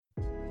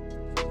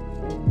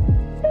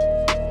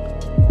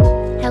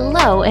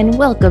Hello, and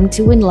welcome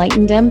to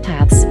Enlightened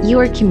Empaths,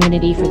 your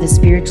community for the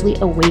spiritually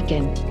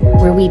awakened,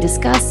 where we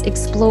discuss,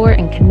 explore,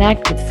 and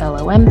connect with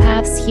fellow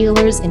empaths,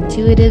 healers,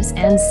 intuitives,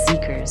 and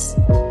seekers.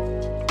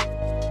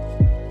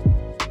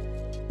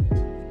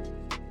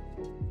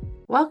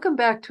 Welcome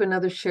back to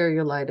another Share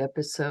Your Light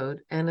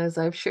episode. And as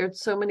I've shared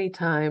so many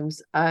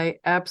times, I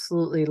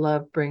absolutely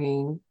love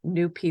bringing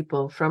new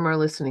people from our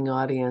listening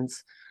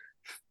audience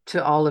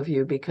to all of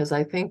you, because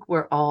I think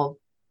we're all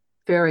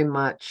very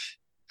much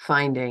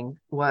finding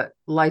what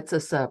lights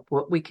us up,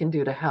 what we can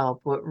do to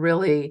help,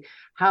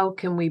 how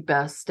can we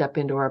best step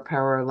into our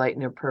power, light,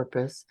 and our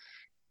purpose.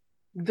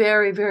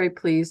 Very, very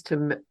pleased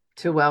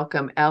to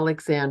welcome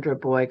Alexandra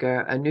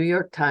Boiger, a New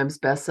York Times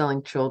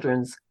bestselling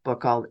children's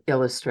book called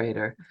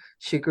Illustrator.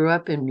 She grew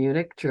up in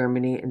Munich,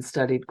 Germany, and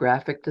studied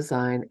graphic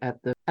design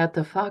at the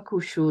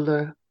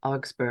Fachhochschule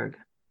Augsburg.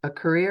 A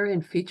career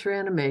in feature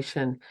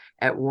animation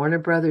at Warner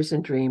Brothers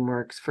and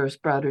DreamWorks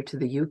first brought her to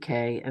the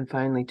UK and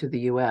finally to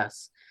the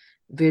US.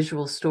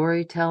 Visual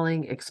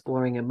storytelling,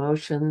 exploring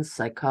emotions,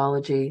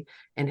 psychology,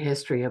 and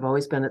history have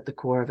always been at the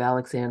core of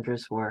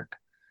Alexandra's work.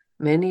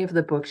 Many of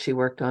the books she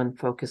worked on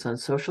focus on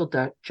social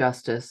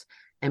justice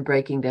and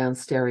breaking down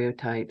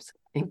stereotypes,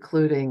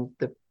 including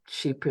the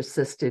She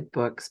Persisted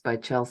books by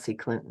Chelsea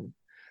Clinton.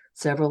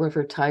 Several of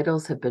her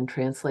titles have been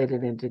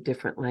translated into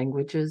different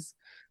languages.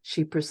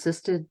 She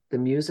Persisted, the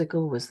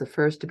musical, was the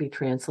first to be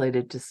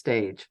translated to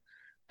stage.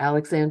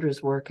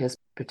 Alexandra's work has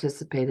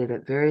participated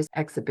at various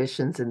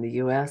exhibitions in the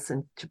US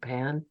and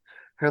Japan.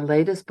 Her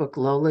latest book,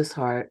 Lola's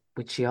Heart,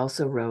 which she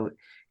also wrote,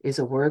 is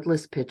a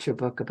wordless picture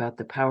book about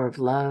the power of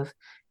love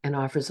and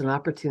offers an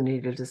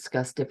opportunity to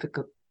discuss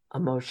difficult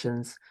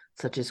emotions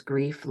such as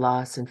grief,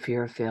 loss, and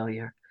fear of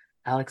failure.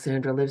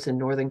 Alexandra lives in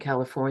Northern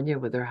California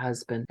with her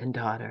husband and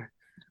daughter.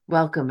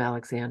 Welcome,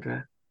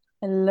 Alexandra.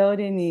 Hello,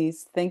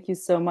 Denise. Thank you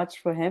so much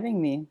for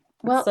having me.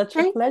 It's such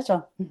a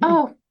pleasure.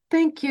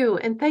 Thank you.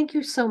 And thank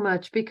you so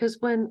much, because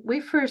when we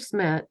first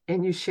met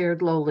and you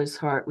shared Lola's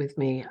Heart with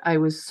me, I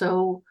was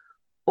so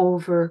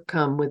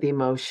overcome with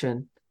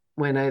emotion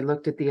when I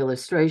looked at the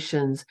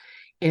illustrations,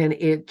 and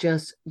it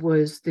just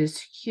was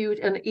this huge,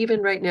 and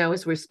even right now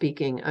as we're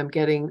speaking, I'm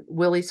getting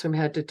willies from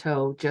head to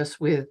toe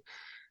just with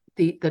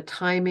the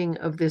timing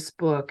of this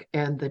book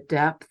and the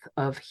depth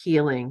of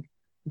healing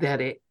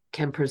that it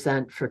can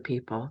present for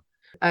people.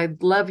 I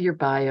love your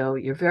bio.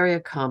 You're very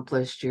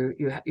accomplished.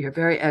 You're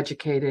very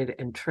educated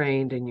and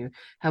trained, and you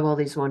have all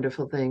these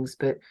wonderful things.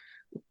 But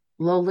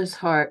Lola's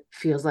Heart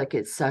feels like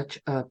it's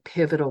such a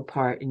pivotal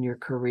part in your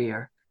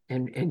career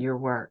and your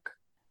work.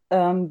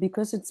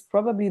 Because it's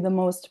probably the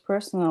most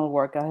personal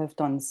work I have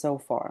done so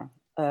far.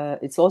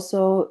 It's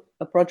also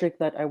a project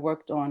that I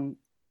worked on,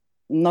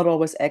 not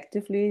always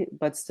actively,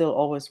 but still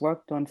always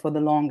worked on for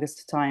the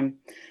longest time.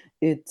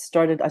 I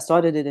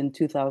started it in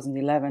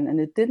 2011, and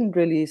it didn't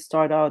really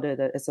start out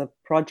as a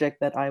project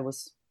that I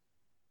was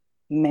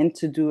meant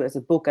to do as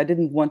a book. I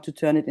didn't want to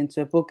turn it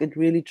into a book. It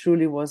really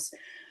truly was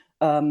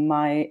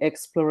my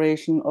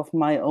exploration of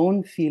my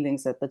own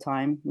feelings at the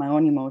time, my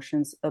own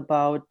emotions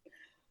about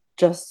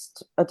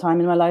just a time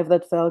in my life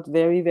that felt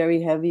very,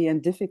 very heavy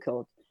and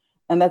difficult.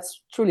 And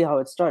that's truly how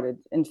it started.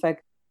 In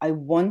fact, I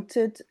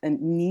wanted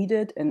and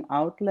needed an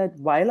outlet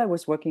while I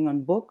was working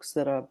on books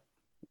that are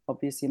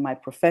obviously my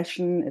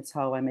profession. It's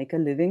how I make a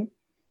living.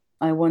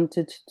 I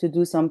wanted to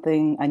do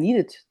something. I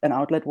needed an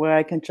outlet where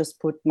I can just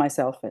put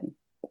myself in,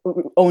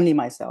 only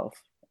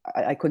myself.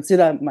 I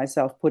consider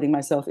myself putting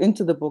myself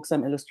into the books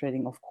I'm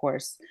illustrating, of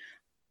course,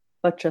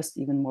 but just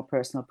even more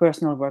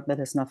personal work that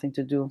has nothing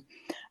to do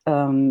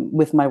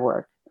with my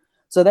work.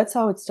 So that's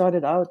how it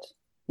started out.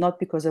 Not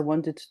because I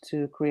wanted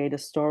to create a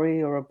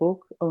story or a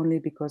book, only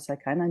because I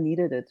kind of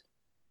needed it.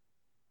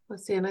 Well,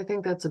 see, and I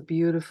think that's a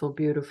beautiful,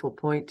 beautiful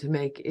point to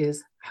make,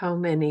 is how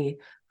many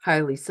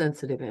highly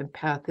sensitive,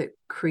 empathic,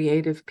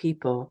 creative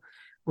people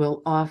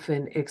will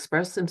often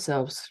express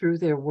themselves through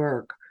their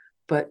work,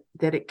 but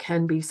that it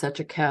can be such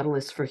a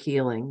catalyst for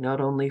healing, not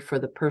only for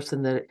the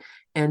person that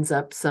ends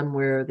up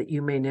somewhere that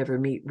you may never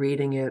meet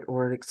reading it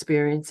or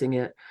experiencing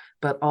it,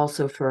 but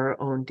also for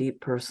our own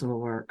deep personal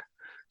work.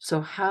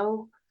 So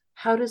how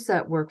does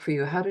that work for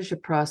you? How does your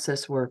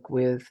process work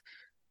with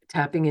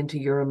tapping into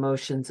your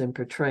emotions and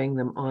portraying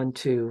them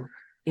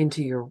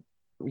into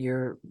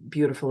your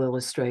beautiful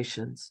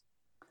illustrations?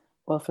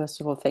 Well,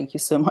 first of all, thank you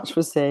so much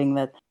for saying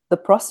that. The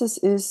process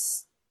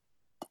is,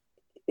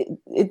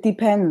 it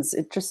depends.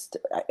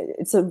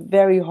 It's a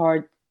very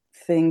hard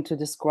thing to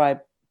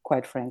describe,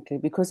 quite frankly,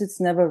 because it's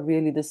never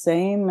really the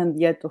same. And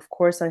yet, of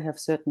course, I have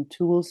certain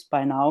tools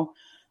by now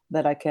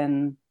that I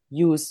can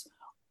use.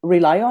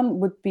 Rely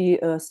on would be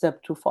a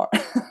step too far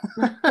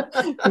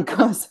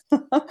because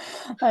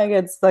I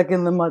get stuck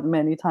in the mud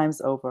many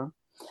times over.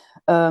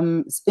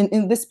 In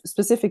this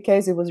specific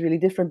case, it was really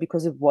different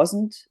because it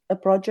wasn't a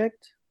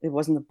project. It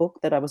wasn't a book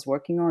that I was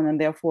working on, and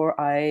therefore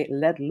I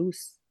let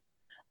loose.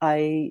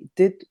 I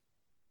did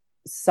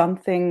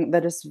something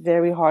that is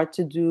very hard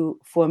to do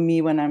for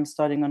me when I'm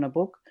starting on a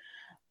book.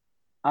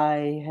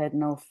 I had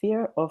no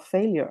fear of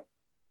failure.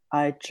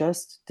 I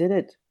just did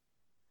it.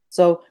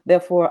 So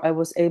therefore, I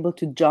was able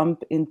to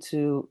jump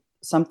into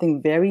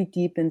something very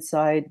deep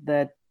inside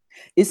that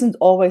isn't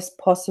always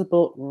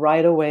possible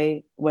right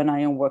away when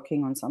I am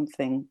working on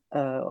something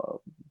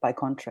by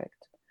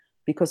contract.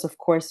 Because of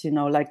course,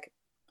 like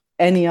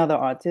any other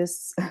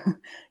artists,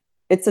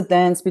 it's a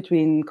dance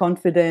between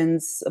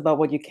confidence about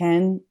what you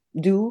can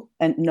do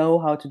and know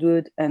how to do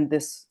it, and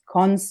this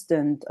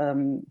constant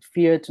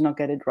fear to not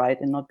get it right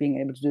and not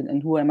being able to do it.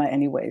 And who am I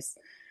anyways?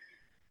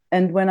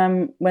 And when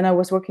I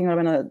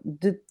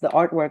did the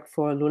artwork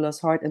for Lula's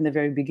Heart in the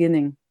very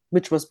beginning,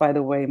 which was, by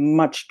the way,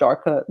 much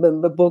darker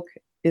than the book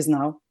is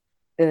now,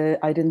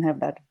 I didn't have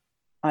that.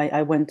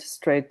 I went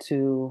straight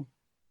to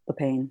the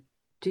pain.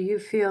 Do you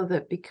feel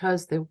that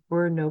because there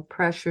were no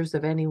pressures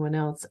of anyone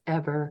else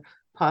ever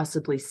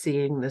possibly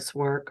seeing this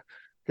work,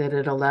 that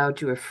it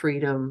allowed you a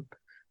freedom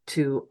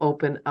to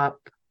open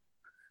up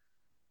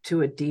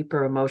to a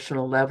deeper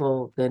emotional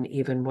level than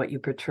even what you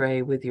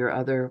portray with your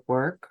other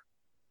work?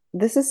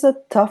 This is a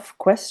tough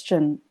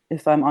question,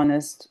 if I'm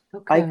honest.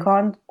 I Okay.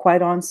 can't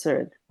quite answer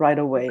it right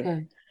away.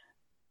 Okay.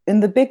 In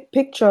the big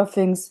picture of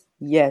things,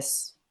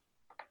 yes.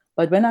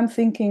 But when I'm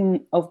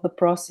thinking of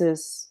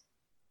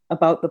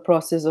about the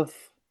process of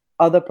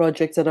other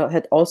projects that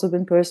had also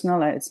been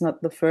personal, it's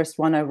not the first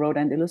one I wrote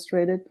and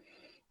illustrated,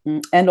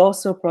 and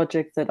also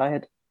projects that I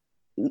had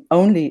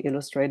only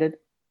illustrated,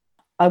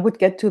 I would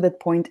get to that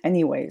point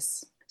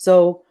anyways.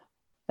 So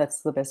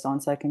that's the best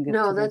answer I can give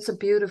No, to that's a this.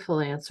 beautiful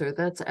answer.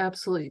 That's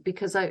absolutely,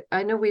 because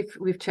I know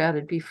we've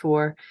chatted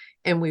before,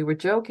 and we were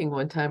joking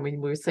one time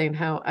when we were saying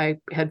how I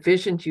had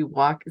visioned you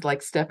walk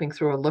like stepping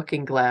through a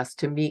looking glass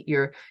to meet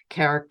your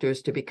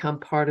characters, to become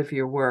part of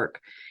your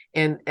work.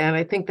 And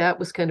I think that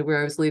was kind of where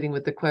I was leading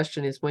with the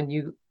question, is when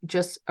you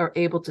just are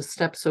able to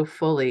step so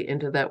fully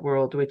into that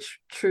world, which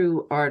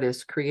true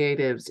artists,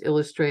 creatives,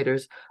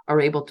 illustrators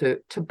are able to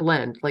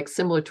blend, like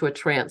similar to a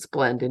trance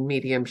blend in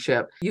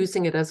mediumship,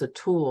 using it as a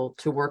tool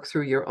to work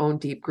through your own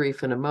deep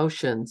grief and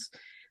emotions,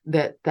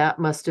 that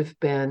must have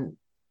been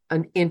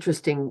an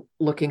interesting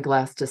looking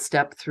glass to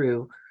step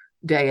through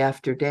day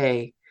after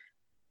day.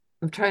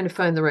 I'm trying to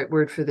find the right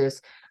word for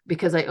this,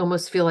 because I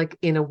almost feel like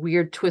in a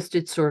weird,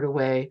 twisted sort of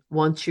way,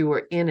 once you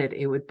were in it,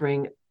 it would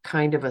bring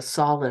kind of a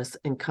solace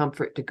and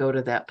comfort to go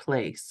to that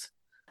place.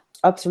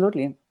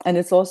 Absolutely. And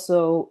it's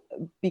also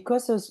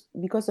because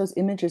those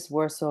images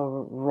were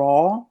so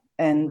raw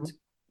and Mhm.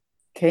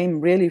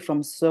 came really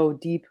from so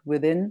deep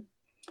within.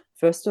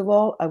 First of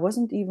all, I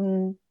wasn't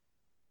even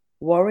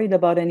worried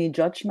about any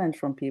judgment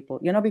from people,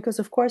 because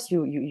of course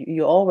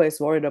you always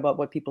worried about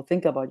what people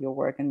think about your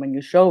work, and when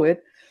you show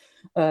it,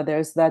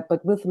 there's that.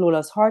 But with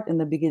Lola's Heart in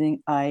the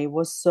beginning, I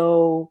was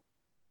so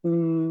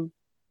um,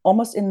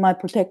 almost in my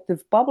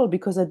protective bubble,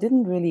 because I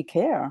didn't really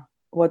care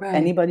what Right.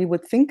 anybody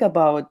would think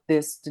about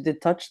this. Did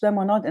it touch them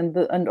or not?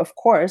 And of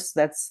course,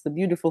 that's the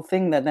beautiful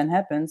thing that then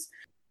happens,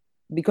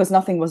 because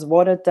nothing was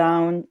watered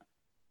down.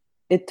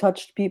 It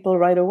touched people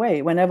right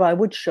away. Whenever I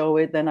would show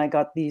it, then I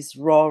got these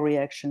raw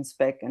reactions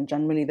back, and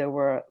generally they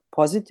were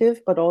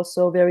positive, but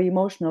also very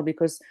emotional,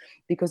 because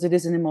it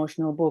is an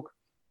emotional book.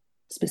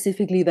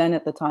 Specifically, then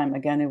at the time,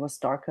 again, it was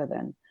darker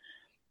then.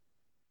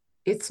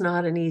 It's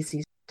not an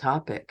easy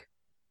topic.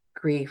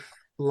 Grief,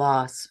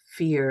 loss,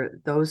 fear,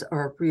 those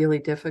are really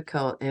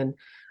difficult. And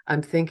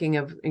I'm thinking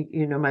of,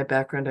 my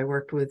background. I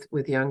worked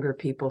with younger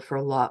people for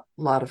a lot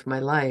of my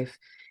life,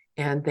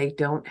 and they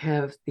don't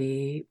have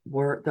the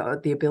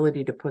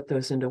ability to put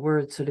those into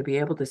words. So to be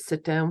able to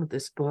sit down with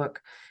this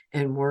book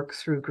and work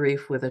through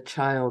grief with a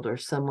child or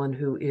someone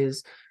who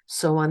is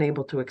so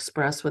unable to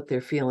express what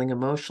they're feeling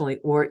emotionally,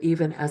 or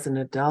even as an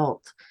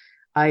adult,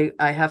 I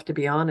have to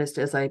be honest,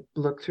 as I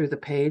look through the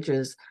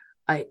pages,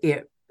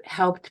 it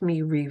helped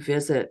me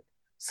revisit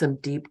some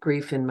deep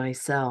grief in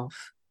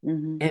myself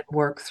Hmm. and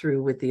work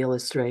through with the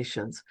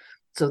illustrations.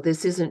 So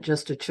this isn't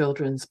just a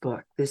children's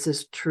book. This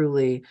is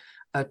truly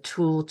a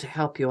tool to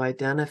help you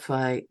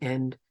identify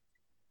and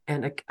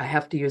I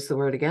have to use the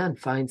word again,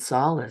 find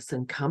solace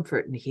and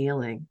comfort and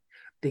healing,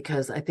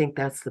 because I think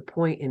that's the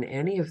point in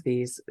any of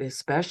these,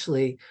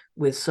 especially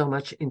with so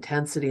much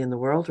intensity in the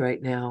world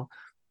right now.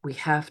 We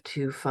have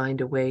to find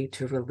a way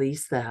to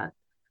release that,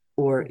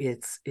 or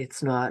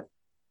it's not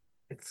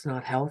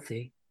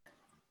healthy.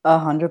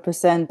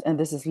 100%. And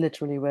this is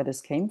literally where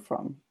this came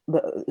from.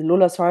 The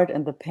Lola's Heart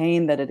and the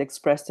pain that it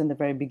expressed in the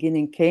very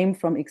beginning came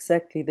from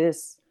exactly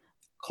this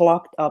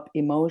clogged up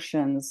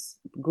emotions,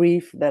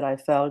 grief that I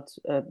felt.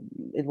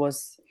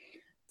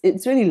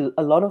 It's really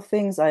a lot of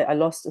things. I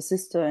lost a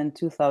sister in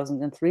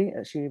 2003.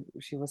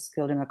 She was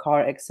killed in a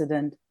car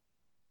accident.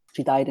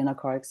 She died in a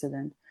car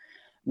accident.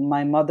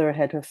 My mother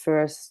had her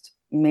first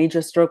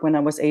major stroke when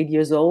I was 8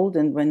 years old,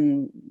 and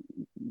when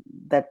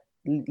that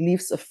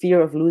leaves a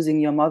fear of losing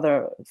your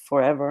mother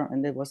forever,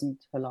 and it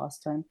wasn't her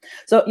last time.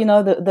 So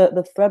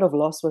the threat of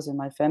loss was in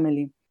my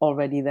family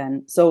already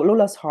then. So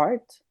Lola's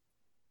Heart,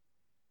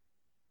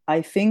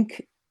 I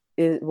think,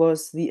 it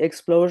was the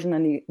explosion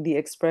and the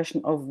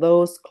expression of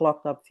those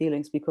clogged up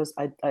feelings, because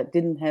I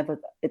didn't have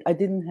I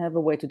didn't have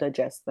a way to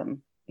digest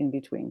them in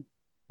between,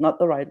 not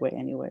the right way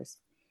anyways.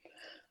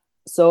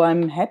 So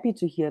I'm happy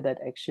to hear that,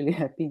 actually.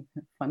 Happy,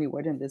 funny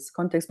word in this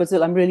context, but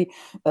still I'm really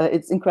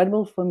it's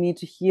incredible for me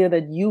to hear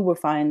that you were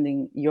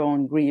finding your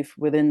own grief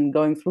within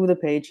going through the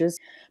pages,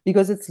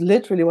 because it's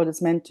literally what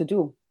it's meant to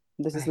do.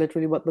 This is Right.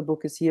 literally what the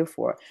book is here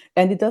for,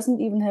 and it doesn't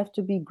even have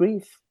to be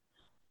grief.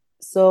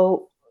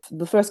 So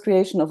the first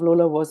creation of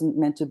Lola wasn't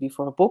meant to be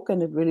for a book,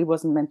 and it really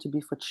wasn't meant to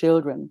be for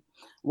children.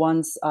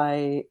 Once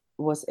I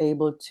was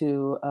able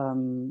to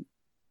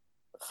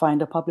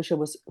find a publisher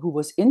who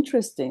was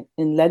interested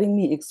in letting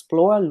me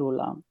explore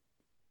Lola.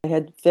 I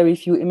had very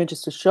few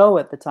images to show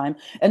at the time,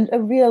 and a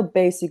real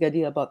basic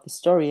idea about the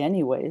story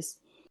anyways.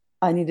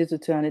 I needed to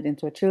turn it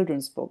into a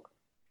children's book.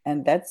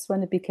 And that's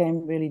when it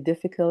became really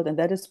difficult. And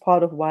that is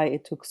part of why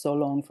it took so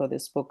long for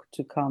this book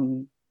to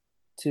come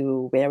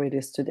to where it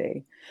is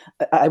today.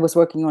 I was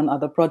working on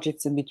other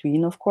projects in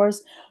between, of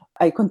course.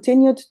 I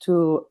continued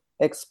to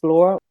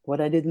explore what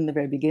I did in the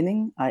very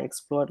beginning. I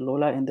explored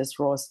Lola in this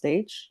raw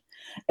stage.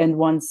 And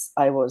once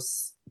I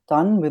was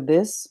done with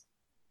this,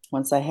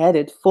 once I had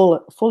it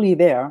fully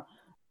there,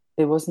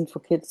 it wasn't for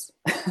kids.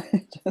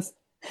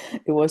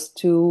 It was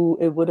too,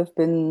 it would have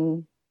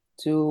been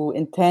too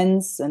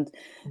intense. And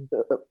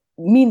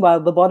meanwhile,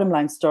 the bottom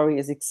line story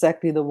is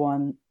exactly the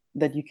one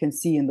that you can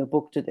see in the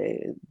book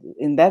today.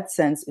 In that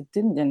sense, it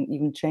didn't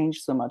even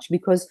change so much,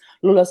 because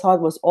Lola's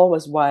Heart was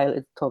always, while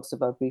it talks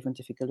about grief and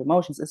difficult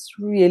emotions, it's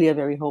really a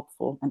very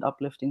hopeful and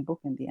uplifting book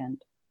in the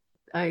end.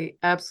 I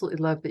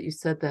absolutely love that you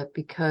said that,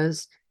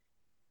 because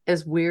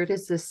as weird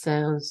as this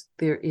sounds,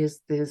 there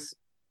is this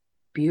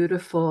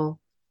beautiful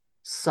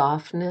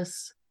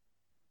softness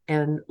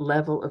and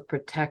level of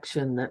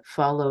protection that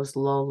follows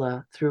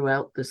Lola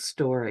throughout the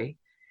story,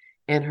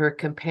 and her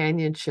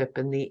companionship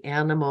and the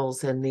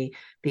animals and the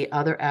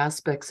other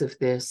aspects of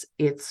this.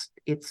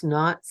 It's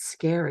not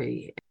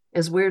scary.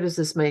 As weird as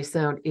this may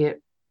sound,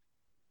 it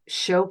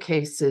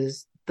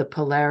showcases the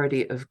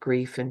polarity of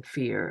grief and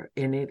fear,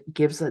 and it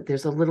gives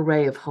there's a little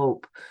ray of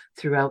hope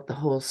throughout the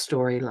whole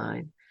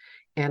storyline.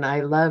 And I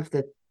love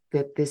that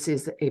this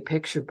is a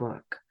picture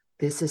book.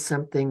 This is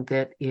something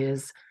that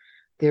is,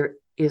 there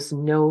is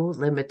no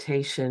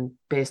limitation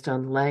based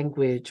on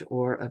language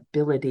or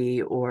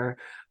ability or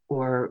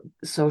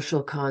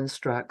social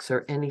constructs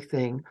or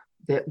anything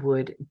that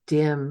would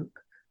dim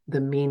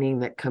the meaning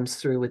that comes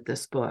through with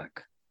this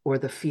book, or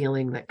the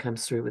feeling that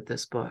comes through with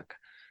this book.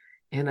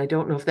 And I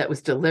don't know if that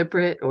was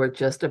deliberate or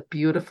just a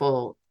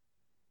beautiful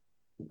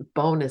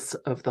bonus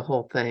of the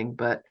whole thing,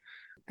 but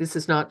this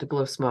is not to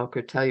blow smoke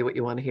or tell you what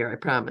you want to hear, I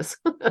promise.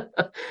 but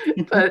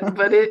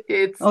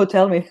it's Oh,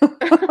 tell me.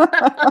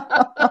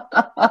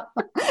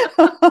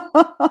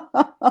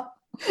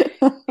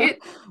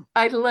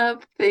 I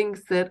love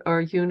things that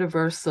are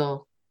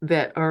universal,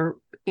 that are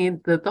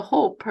in the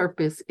whole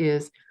purpose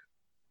is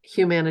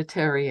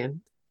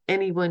humanitarian.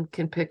 Anyone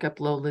can pick up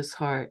Lola's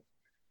Heart,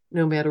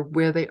 no matter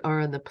where they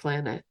are on the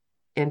planet,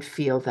 and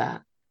feel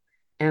that.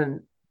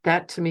 And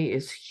that to me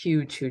is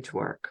huge, huge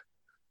work.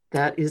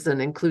 That is an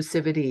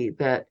inclusivity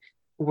that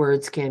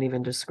words can't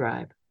even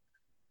describe.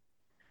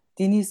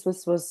 Denise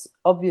was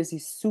obviously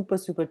super,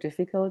 super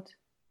difficult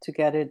to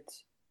get it,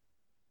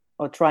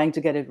 or trying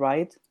to get it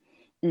right.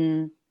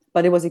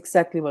 But it was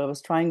exactly what I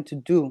was trying to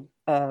do.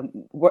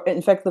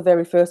 In fact, the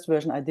very first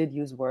version, I did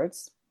use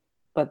words,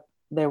 but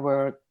they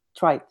were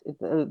trite.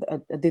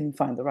 I didn't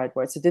find the right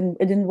words. It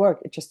didn't work.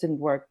 It just didn't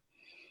work.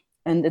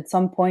 And at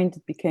some point,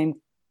 it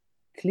became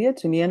clear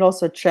to me, and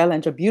also a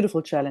challenge, a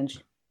beautiful challenge.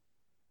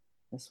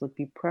 This would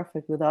be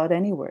perfect without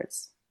any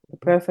words. The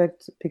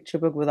perfect picture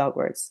book without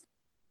words.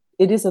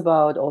 It is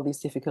about all these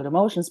difficult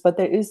emotions, but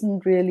there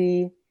isn't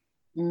really.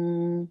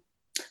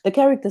 The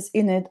characters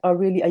in it are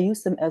really, I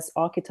use them as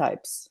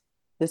archetypes.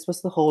 This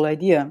was the whole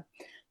idea.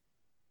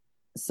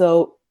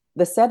 So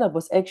the setup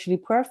was actually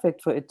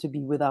perfect for it to be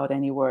without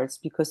any words,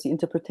 because the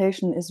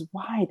interpretation is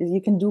wide.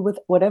 You can do with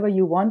whatever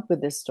you want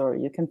with this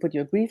story. You can put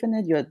your grief in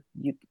it,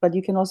 but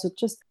you can also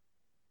just,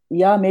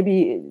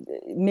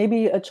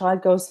 maybe a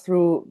child goes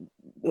through,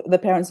 the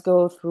parents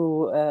go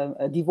through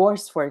a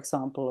divorce, for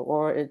example,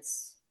 or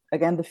it's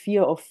again the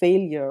fear of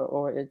failure,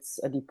 or it's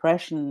a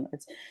depression.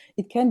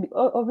 It can be,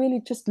 or really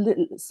just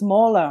little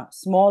smaller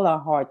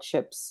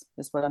hardships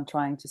is what I'm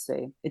trying to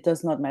say. It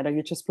does not matter.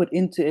 You just put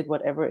into it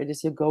whatever it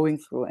is you're going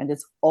through, and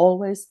it's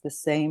always the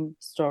same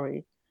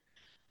story.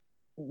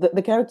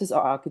 The characters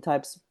are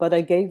archetypes, but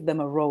I gave them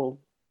a role.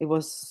 It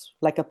was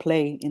like a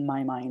play in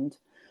my mind.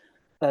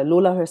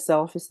 Lola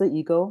herself is the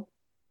ego.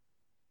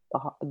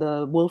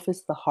 The wolf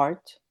is the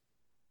heart.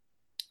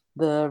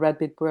 The red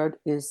big bird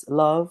is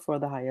love, or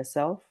the higher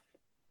self.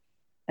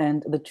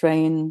 And the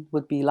train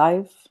would be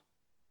life.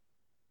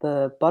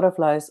 The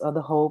butterflies are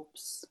the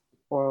hopes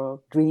or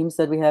dreams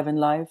that we have in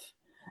life.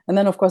 And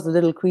then, of course, the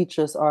little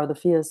creatures are the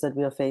fears that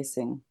we are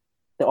facing,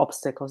 the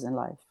obstacles in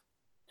life.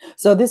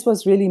 So this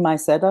was really my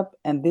setup,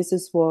 and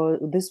this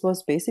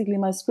was basically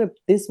my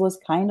script. This was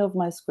kind of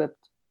my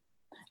script.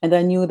 And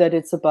I knew that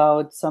it's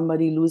about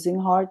somebody losing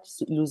heart,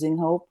 losing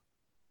hope,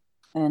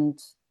 and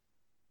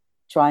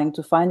trying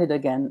to find it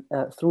again,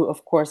 through,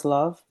 of course,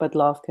 love. But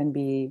love can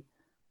be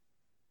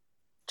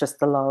just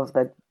the love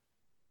that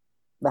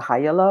the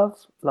higher love.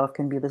 Love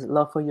can be the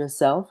love for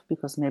yourself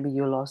because maybe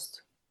you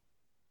lost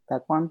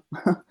that one,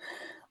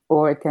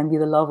 or it can be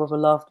the love of a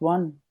loved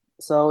one.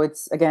 So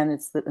it's again,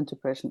 it's the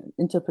interpretation.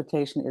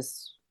 Interpretation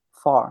is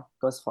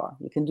goes far.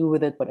 You can do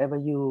with it whatever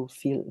you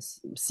feel,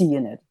 see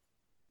in it.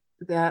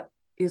 That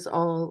is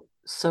all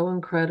so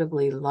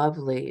incredibly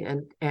lovely,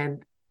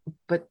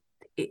 but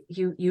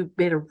you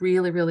made a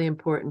really, really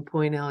important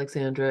point,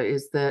 Alexandra,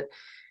 is that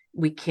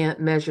we can't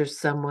measure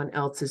someone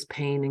else's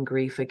pain and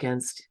grief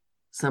against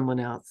someone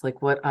else.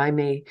 Like what I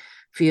may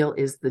feel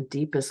is the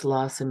deepest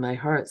loss in my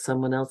heart,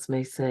 someone else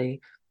may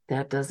say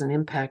that doesn't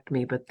impact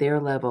me, but their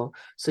level.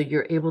 So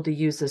you're able to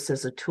use this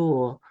as a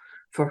tool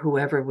for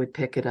whoever would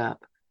pick it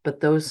up. But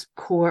those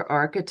core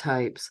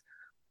archetypes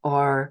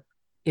are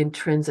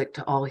intrinsic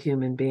to all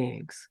human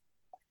beings.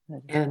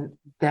 And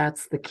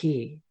that's the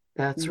key.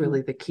 That's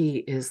really the key,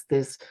 is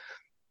this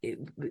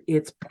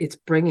it's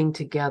bringing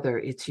together,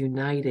 it's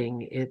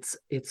uniting, it's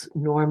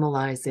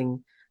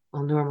normalizing.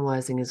 Well,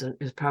 normalizing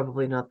is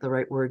probably not the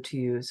right word to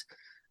use,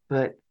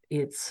 but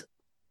it's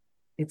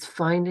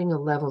finding a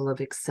level of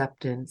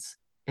acceptance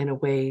and a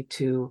way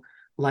to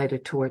light a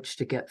torch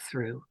to get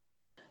through.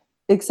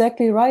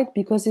 Exactly right,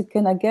 because it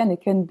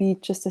can be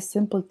just a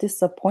simple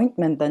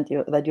disappointment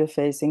that you're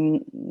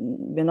facing.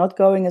 We're not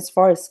going as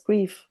far as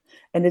grief,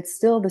 and it's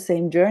still the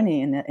same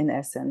journey in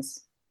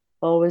essence.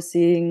 Always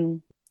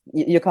seeing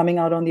you're coming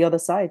out on the other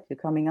side. You're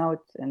coming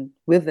out, and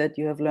with it,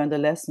 you have learned a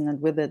lesson,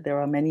 and with it, there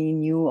are many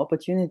new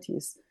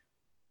opportunities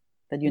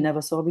that you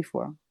never saw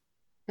before.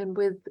 And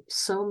with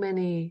so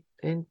many,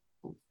 and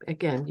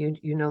again,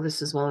 you know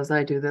this as well as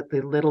I do, that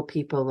the little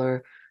people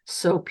are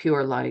so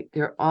pure light.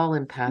 They're all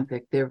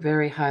empathic. They're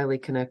very highly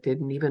connected,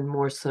 and even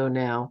more so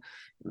now.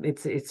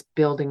 It's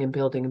building and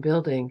building and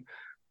building.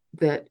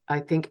 That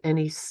I think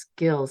any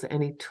skills,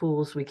 any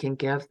tools we can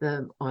give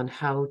them on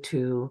how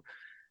to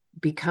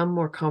become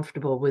more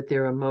comfortable with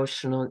their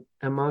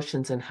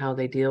emotions and how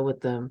they deal with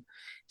them,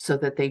 so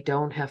that they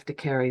don't have to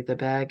carry the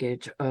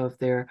baggage of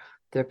their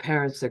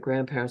parents, their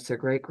grandparents, their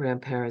great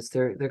grandparents.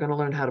 They're going to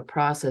learn how to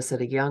process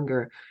at a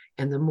younger,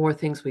 and the more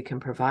things we can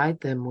provide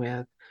them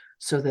with,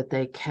 so that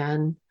they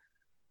can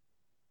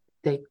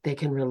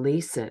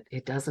release it.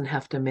 It doesn't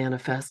have to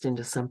manifest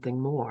into something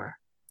more.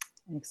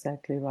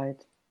 Exactly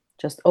right.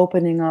 Just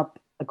opening up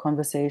a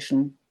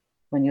conversation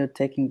when you're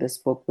taking this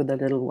book with a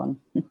little one.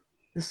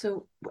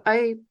 So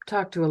I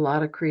talk to a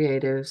lot of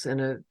creatives, and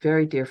a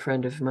very dear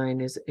friend of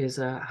mine is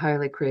a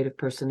highly creative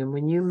person. And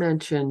when you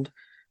mentioned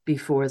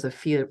before the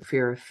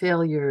fear of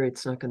failure,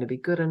 it's not going to be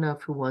good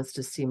enough, who wants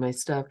to see my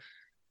stuff?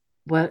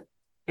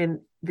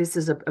 And this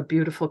is a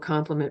beautiful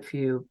compliment for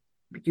you.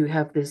 You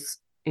have this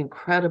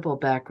incredible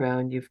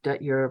background.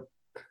 You're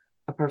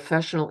a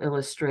professional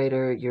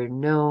illustrator. You're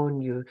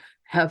known. You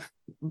have,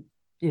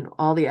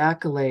 all the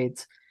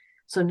accolades.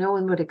 So no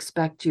one would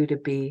expect you to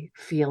be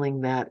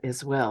feeling that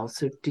as well.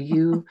 So do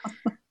you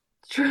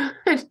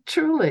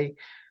truly,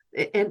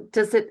 and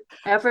does it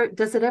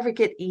ever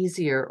get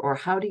easier, or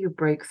how do you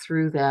break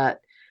through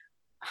that?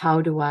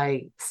 How do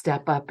I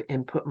step up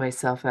and put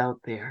myself out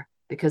there?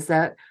 Because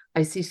that,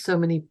 I see so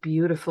many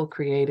beautiful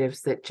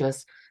creatives that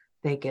just,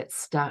 they get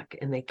stuck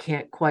and they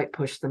can't quite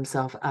push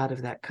themselves out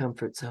of that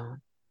comfort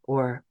zone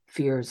or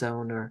fear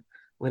zone or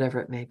whatever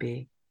it may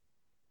be.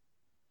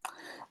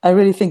 I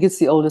really think it's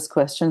the oldest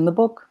question in the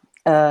book.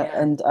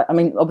 And I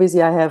mean,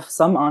 obviously I have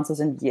some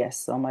answers, and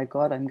yes, oh my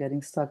God, I'm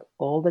getting stuck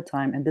all the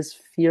time. And this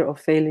fear of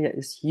failure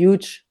is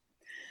huge,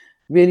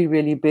 really,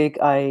 really big.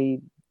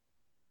 I'd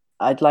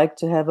like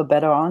to have a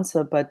better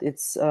answer, but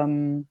it's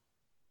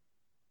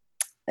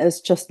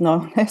just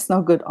there's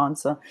no good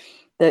answer.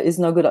 There is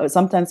no good.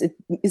 Sometimes it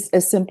is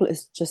as simple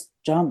as just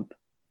jump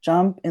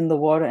in the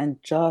water and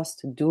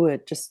just do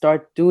it. Just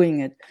start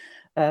doing it.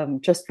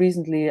 Just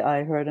recently,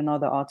 I heard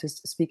another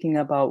artist speaking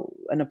about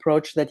an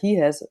approach that he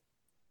has,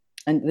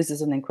 and this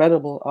is an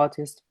incredible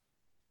artist.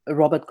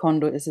 Robert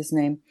Kondo is his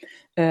name.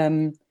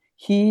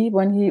 He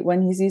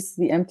when he sees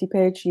the empty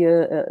page,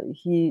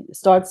 he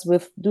starts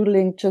with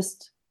doodling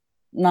just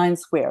 9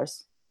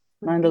 squares,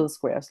 9 little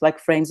squares, like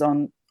frames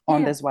on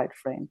this white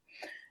frame,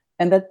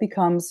 and that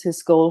becomes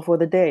his goal for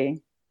the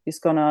day. He's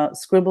gonna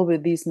scribble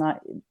with these 9.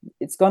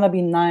 It's gonna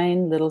be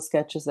 9 little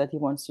sketches that he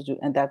wants to do,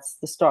 and that's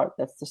the start.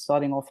 That's the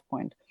starting off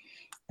point.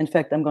 In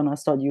fact, I'm gonna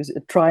start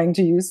trying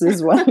to use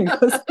this one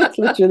because it's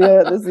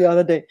literally this the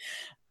other day.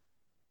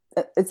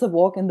 It's a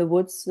walk in the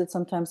woods that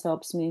sometimes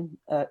helps me.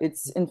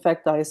 It's, in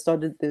fact, I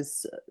started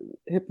this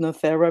using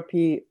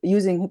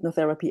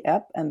hypnotherapy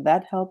app, and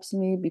that helps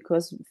me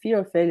because fear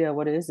of failure,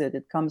 what is it?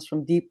 It comes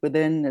from deep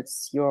within.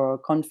 It's your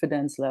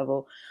confidence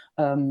level,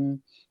 and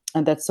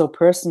that's so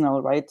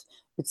personal, right?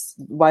 It's,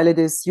 while it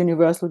is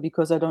universal,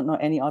 because I don't know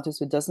any artist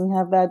who doesn't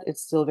have that,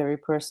 it's still very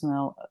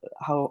personal,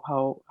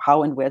 how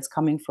and where it's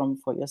coming from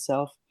for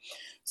yourself.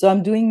 So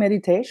I'm doing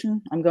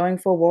meditation. I'm going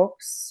for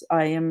walks.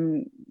 I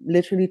am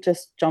literally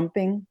just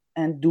jumping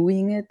and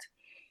doing it.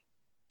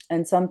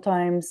 And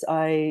sometimes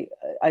I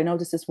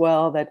notice as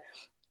well that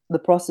the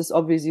process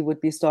obviously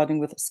would be starting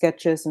with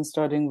sketches and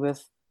starting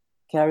with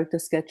character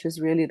sketches.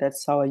 Really,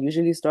 that's how I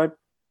usually start.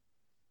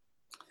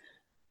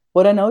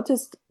 What I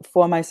noticed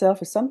for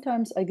myself is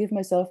sometimes I give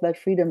myself that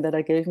freedom that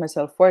I gave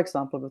myself, for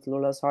example, with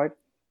Lola's Heart.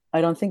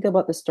 I don't think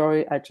about the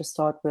story. I just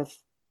start with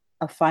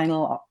a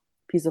final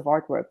piece of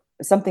artwork,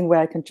 something where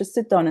I can just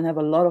sit down and have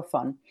a lot of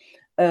fun.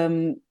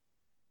 Um,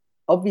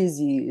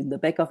 Obviously, in the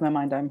back of my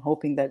mind, I'm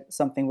hoping that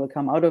something will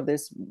come out of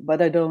this,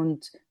 but I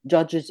don't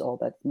judge it all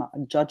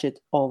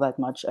that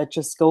much. I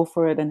just go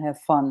for it and have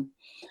fun.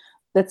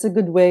 That's a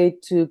good way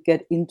to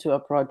get into a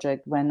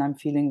project when I'm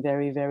feeling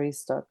very, very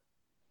stuck.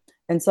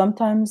 And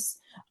sometimes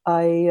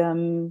I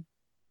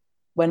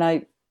when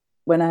I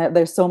have,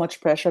 there's so much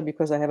pressure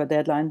because I have a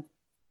deadline,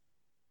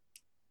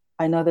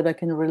 I know that I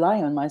can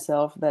rely on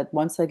myself, that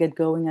once I get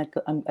going,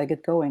 I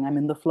get going, I'm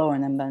in the flow,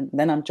 and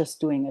then I'm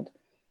just doing it.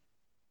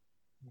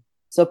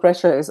 So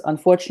pressure is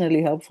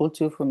unfortunately helpful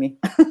too for me.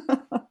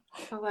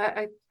 Well,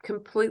 I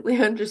completely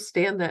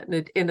understand that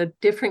in a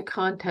different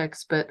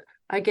context, but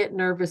I get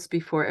nervous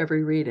before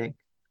every reading.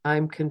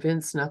 I'm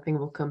convinced nothing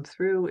will come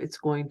through. It's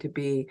going to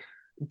be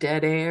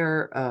dead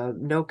air,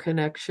 no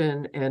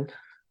connection. And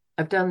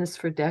I've done this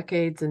for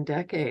decades and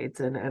decades,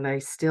 and I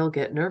still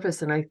get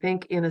nervous. And I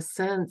think, in a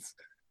sense,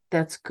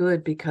 that's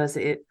good because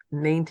it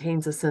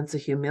maintains a sense of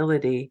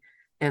humility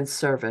and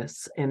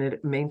service. And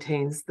it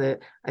maintains that,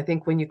 I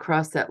think, when you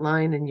cross that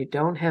line and you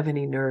don't have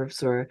any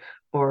nerves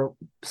or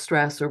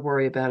stress or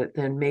worry about it,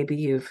 then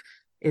maybe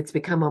it's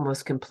become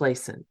almost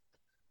complacent.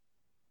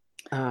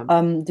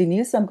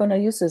 Denise, I'm going to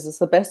use this. It's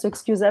the best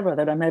excuse ever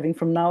that I'm having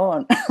from now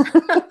on.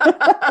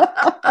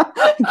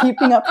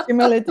 Keeping up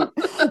humility.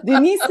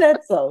 Denise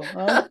said so.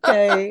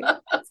 Okay,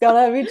 it's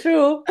gotta be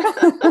true.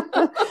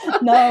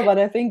 No, but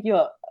I think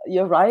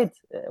you're right.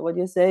 What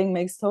you're saying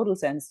makes total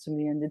sense to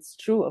me, and it's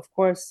true. Of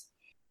course,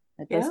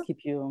 it does keep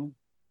you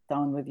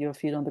down with your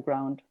feet on the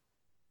ground.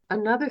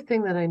 Another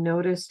thing that I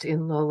noticed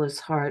in Lola's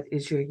Heart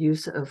is your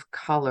use of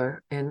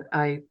color. And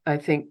I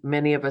think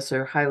many of us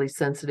are highly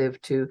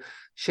sensitive to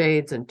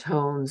shades and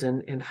tones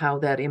and how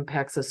that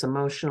impacts us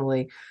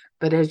emotionally.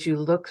 But as you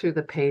look through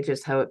the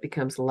pages, how it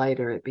becomes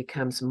lighter, it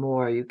becomes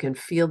more. You can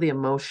feel the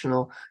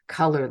emotional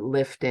color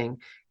lifting.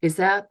 Is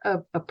that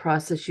a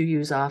process you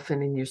use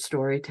often in your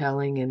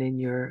storytelling and in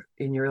your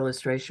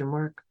illustration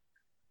work?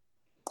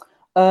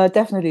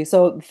 Definitely.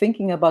 So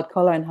thinking about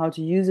color and how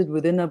to use it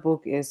within a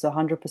book is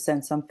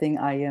 100%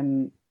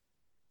 something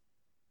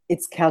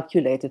it's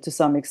calculated to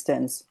some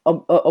extent.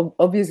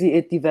 Obviously,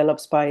 it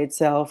develops by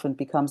itself and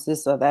becomes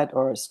this or that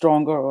or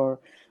stronger, or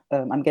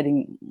I'm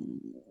getting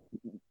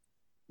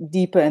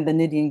deeper in the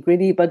nitty and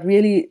gritty. But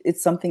really,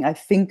 it's something I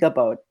think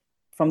about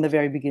from the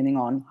very beginning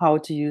on, how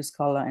to use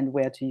color and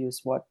where to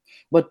use what.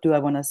 What do I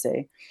want to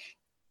say?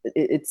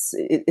 It's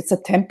a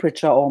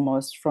temperature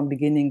almost from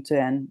beginning to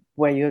end,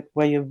 where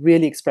you're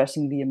really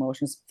expressing the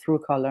emotions through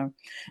color.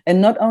 And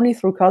not only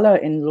through color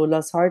in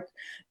Lola's Heart.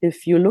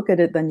 If you look at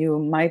it, then you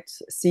might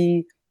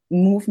see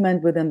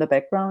movement within the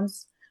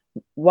backgrounds.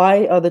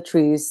 Why are the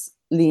trees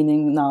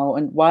leaning now,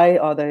 and why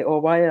are they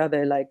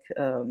like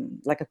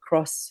a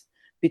cross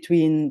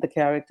between the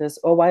characters,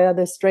 or why are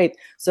they straight?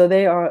 So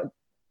they are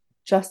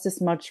just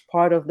as much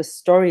part of the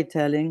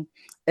storytelling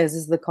as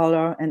is the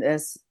color and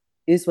as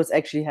is what's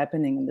actually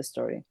happening in the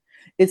story.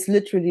 It's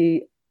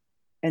literally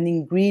an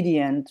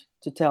ingredient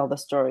to tell the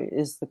story.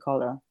 Is the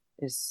color,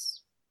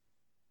 is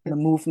the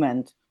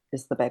movement,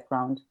 is the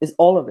background, is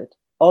all of it.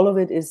 All of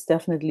it is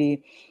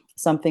definitely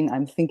something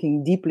I'm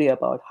thinking deeply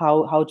about,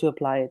 how to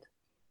apply it.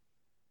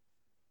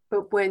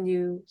 But when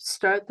you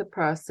start the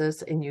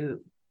process and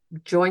you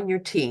join your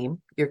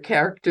team, your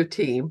character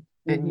team,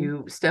 and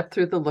you step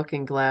through the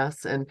looking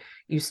glass and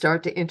you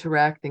start to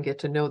interact and get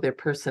to know their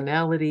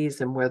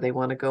personalities and where they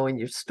want to go in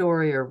your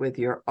story or with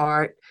your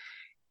art.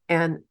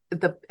 And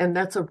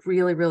that's a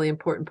really, really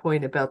important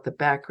point about the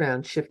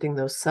background, shifting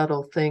those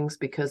subtle things,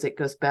 because it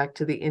goes back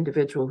to the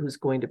individual who's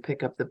going to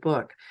pick up the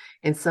book.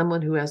 And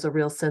someone who has a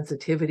real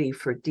sensitivity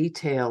for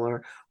detail,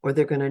 or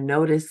they're going to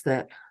notice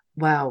that,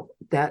 wow,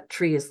 that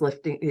tree is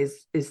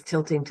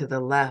tilting to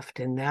the left,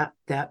 and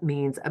that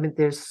means, I mean,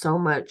 there's so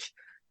much,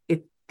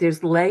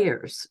 there's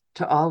layers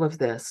to all of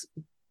this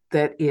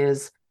that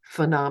is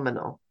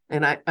phenomenal.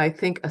 And I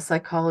think a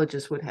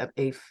psychologist would have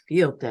a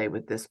field day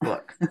with this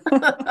book.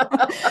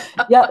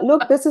 Yeah,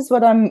 look, this is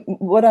what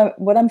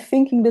I'm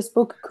thinking this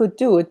book could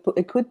do.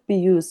 It could be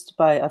used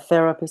by a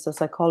therapist, a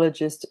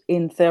psychologist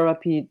in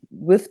therapy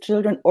with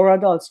children or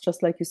adults,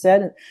 just like you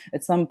said.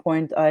 At some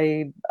point,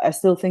 I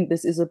still think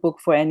this is a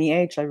book for any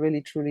age. I really,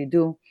 truly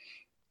do.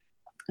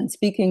 And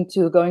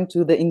going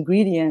to the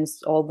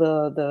ingredients, all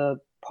the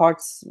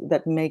parts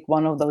that make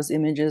one of those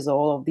images, or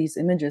all of these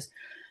images,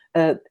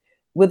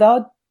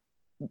 without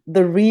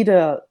the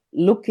reader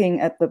looking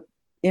at the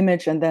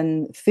image and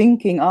then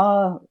thinking,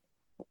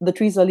 the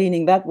trees are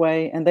leaning that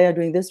way and they are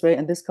doing this way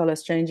and this color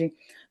is changing.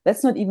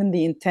 That's not even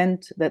the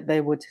intent, that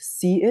they would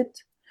see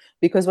it,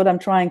 because what I'm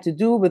trying to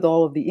do with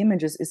all of the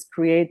images is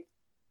create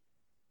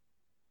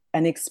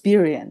an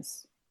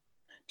experience.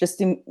 Just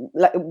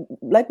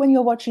like when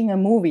you're watching a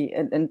movie,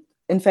 and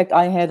in fact,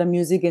 I had a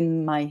music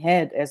in my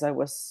head as I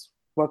was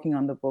working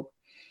on the book.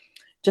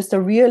 Just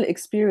a real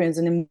experience,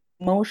 an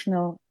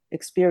emotional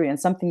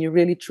experience, something you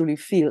really truly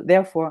feel.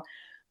 Therefore,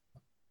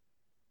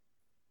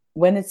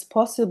 when it's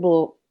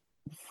possible,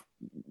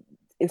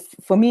 if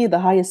for me the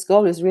highest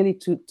goal is really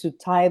to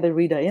tie the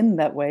reader in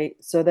that way,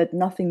 so that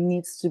nothing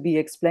needs to be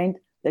explained,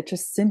 they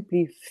just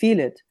simply feel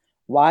it.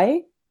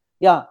 Why?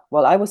 Yeah,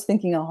 well, I was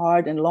thinking a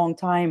hard and long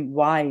time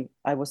why,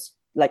 I was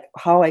like,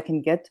 how I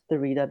can get the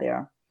reader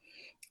there.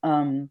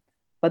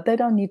 But they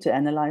don't need to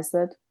analyze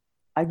that.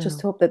 I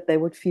just hope that they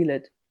would feel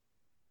it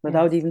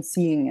without even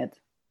seeing it,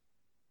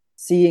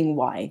 seeing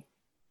why.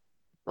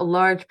 A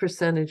large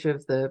percentage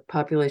of the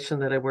population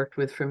that I worked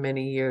with for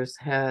many years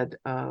had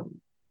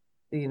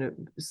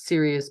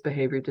serious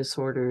behavior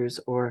disorders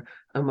or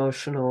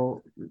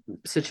emotional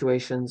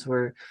situations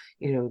where,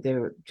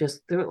 there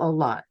were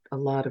a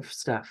lot of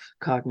stuff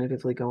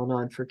cognitively going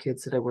on for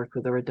kids that I worked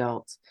with or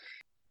adults.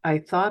 I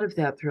thought of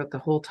that throughout the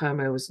whole time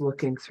I was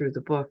looking through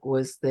the book,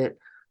 was that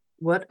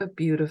what a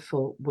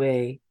beautiful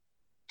way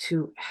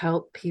to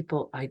help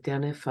people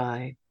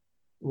identify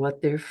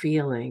what they're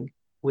feeling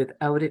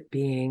without it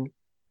being,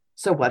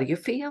 so what are you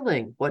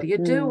feeling? What are you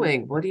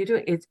doing? What are you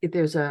doing? It's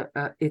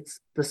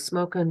the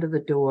smoke under the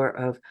door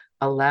of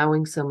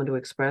allowing someone to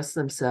express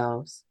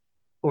themselves,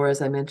 or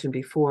as I mentioned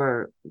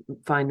before,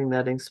 finding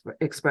that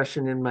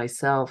expression in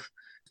myself.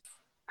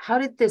 How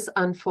did this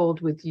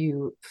unfold with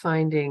you,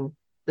 finding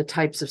the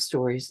types of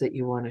stories that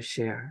you want to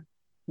share?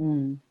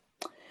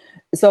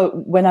 So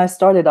when I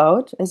started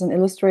out as an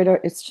illustrator,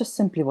 it's just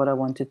simply what I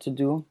wanted to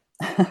do.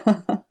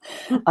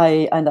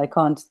 I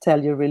can't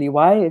tell you really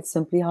why. It's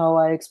simply how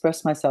I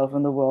express myself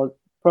in the world.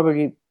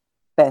 Probably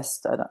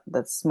best.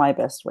 That's my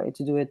best way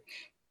to do it.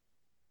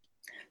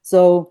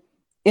 So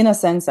in a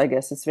sense, I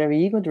guess it's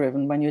very ego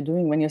driven when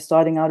you're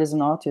starting out as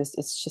an artist.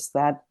 It's just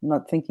that,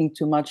 not thinking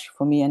too much,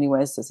 for me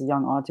anyways, as a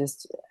young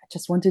artist. I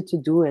just wanted to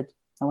do it.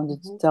 I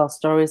wanted to tell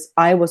stories.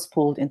 I was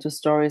pulled into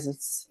stories.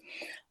 It's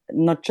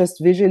not just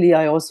visually.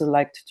 I also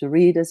liked to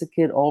read as a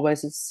kid.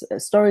 Always,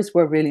 stories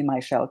were really my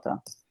shelter.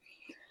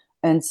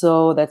 And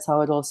so that's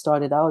how it all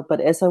started out.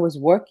 But as I was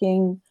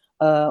working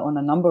on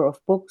a number of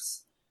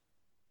books,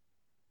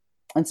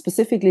 and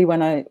specifically,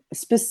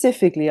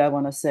 I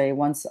want to say,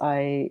 once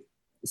I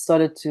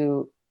started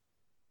to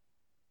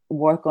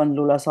work on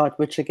Lula's Heart,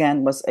 which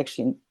again was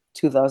actually in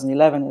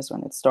 2011 is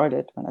when I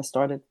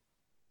started.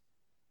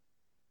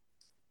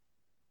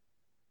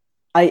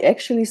 I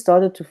actually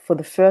started to, for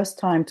the first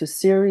time, to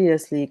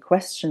seriously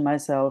question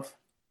myself,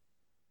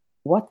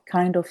 what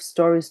kind of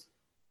stories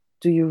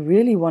do you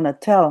really want to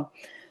tell?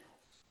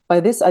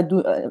 By this, I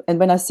do, and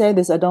when I say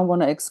this, I don't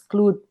want to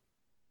exclude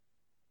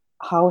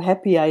how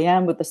happy I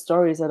am with the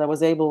stories that I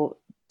was able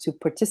to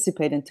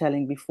participate in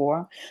telling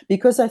before,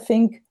 because I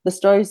think the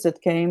stories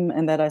that came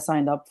and that I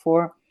signed up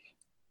for,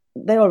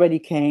 they already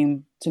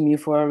came to me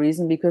for a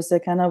reason, because they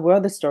kind of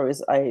were the stories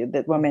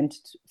that were meant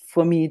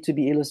for me to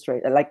be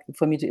illustrated, like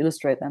for me to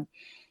illustrate them.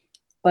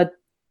 But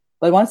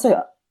once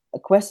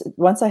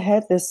I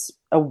had this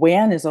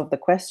awareness of the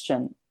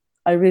question,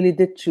 I really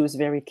did choose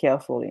very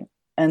carefully,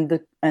 and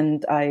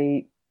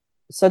I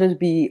started to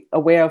be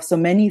aware of so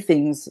many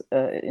things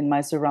in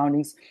my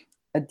surroundings,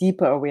 a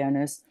deeper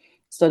awareness,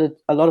 started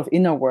a lot of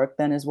inner work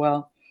then as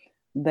well,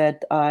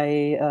 that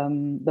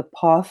the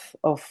path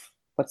of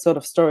what sort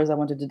of stories I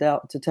wanted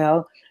to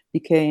tell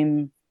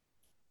became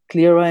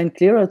clearer and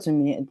clearer to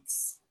me. It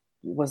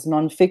was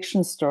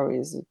non-fiction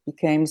stories. It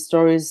became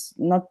stories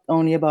not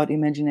only about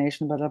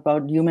imagination, but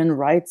about human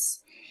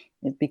rights.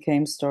 It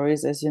became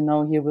stories, as you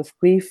know, here with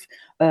grief.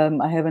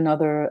 I have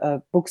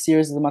another book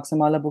series, the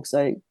Maximala books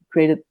I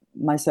created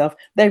myself.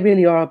 They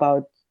really are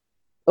about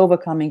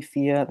overcoming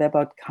fear. They're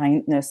about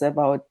kindness. They're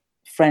about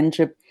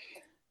friendship.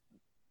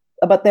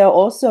 But they're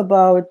also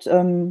about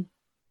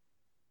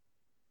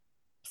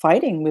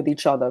fighting with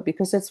each other,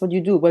 because that's what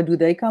you do. Where do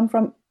they come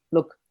from?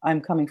 Look, I'm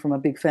coming from a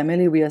big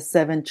family. We are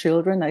 7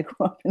 children. I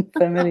grew up in a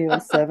family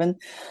of 7.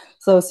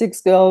 So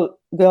 6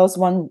 girls,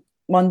 one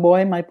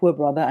boy, my poor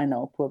brother. I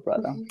know, poor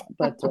brother.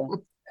 But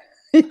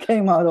it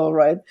came out all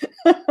right.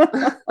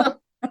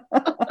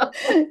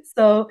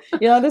 So,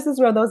 this is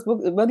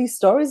where these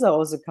stories are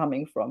also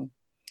coming from.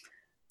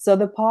 So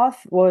the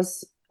path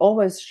was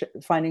always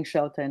finding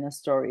shelter in a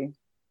story,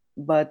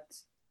 but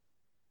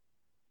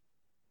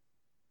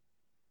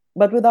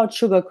without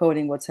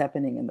sugarcoating what's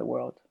happening in the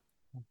world.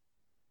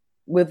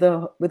 With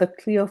a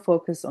clear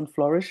focus on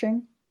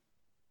flourishing,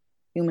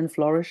 human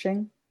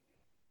flourishing.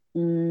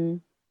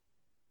 And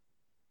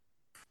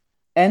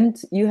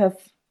you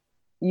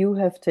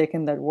have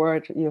taken that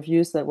word, you have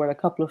used that word a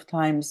couple of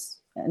times,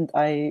 and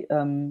I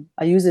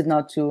use it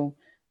now too,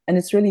 and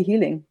it's really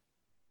healing.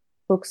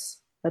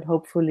 Books that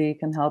hopefully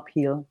can help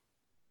heal.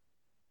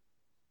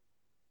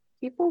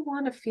 People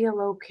want to feel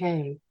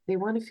okay. They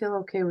want to feel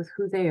okay with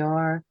who they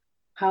are,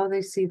 how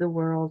they see the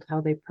world,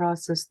 how they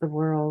process the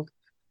world.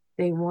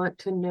 They want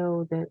to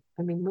know that,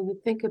 when you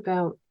think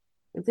about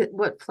that,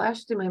 what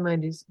flashed in my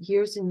mind is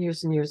years and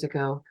years and years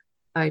ago,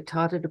 I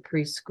taught at a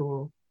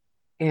preschool,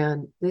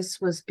 and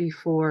this was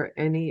before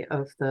any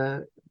of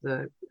the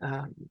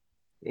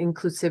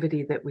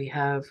inclusivity that we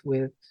have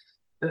with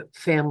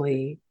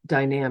family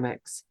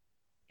dynamics.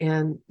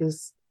 And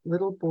this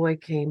little boy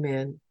came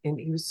in, and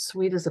he was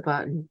sweet as a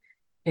button.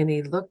 And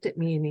he looked at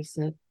me and he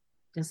said,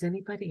 "Does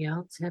anybody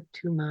else have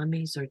two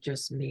mommies or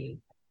just me?"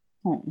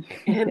 Oh,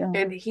 And yeah.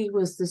 and he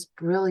was this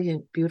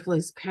brilliant, beautiful.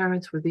 His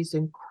parents were these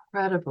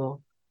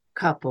incredible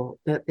couple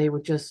that they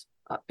were just,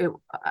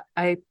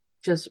 I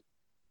just,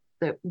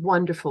 that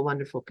wonderful,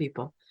 wonderful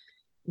people.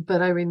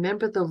 But I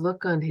remember the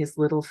look on his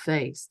little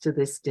face to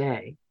this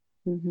day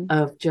Mhm.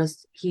 of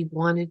just, he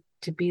wanted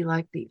to be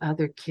like the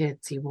other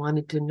kids. He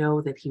wanted to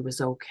know that he was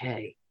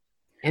okay.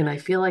 And I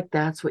feel like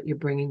that's what you're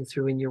bringing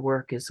through in your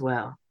work as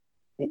well.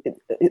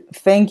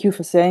 Thank you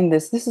for saying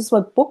this. This is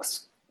what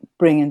books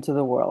bring into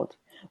the world.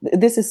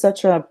 This is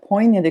such a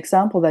poignant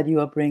example that you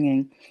are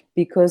bringing,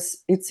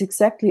 because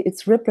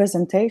it's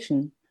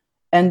representation,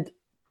 and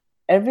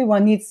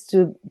everyone needs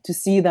to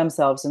see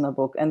themselves in a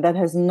book, and that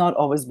has not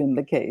always been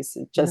the case.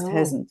 It just No,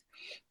 hasn't.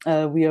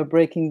 We are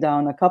breaking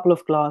down a couple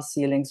of glass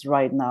ceilings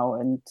right now,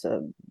 and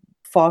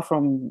far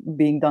from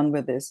being done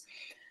with this.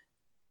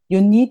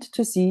 You need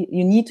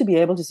to be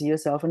able to see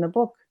yourself in a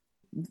book.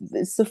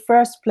 It's the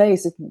first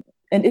place,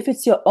 and if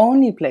it's your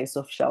only place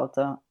of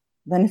shelter,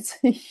 then it's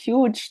a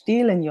huge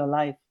deal in your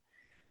life.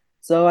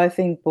 So I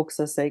think books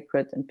are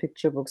sacred, and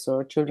picture books,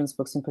 or children's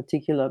books in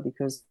particular,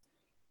 because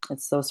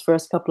it's those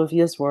first couple of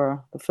years,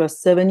 where the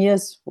first 7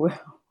 years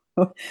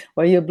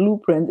where your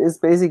blueprint is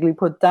basically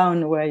put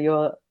down, where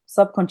your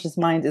subconscious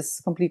mind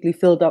is completely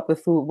filled up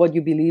with what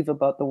you believe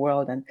about the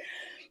world. And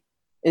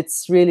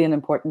it's really an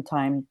important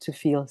time to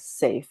feel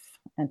safe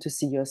and to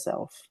see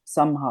yourself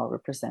somehow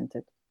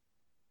represented.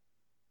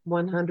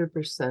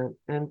 100%.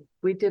 And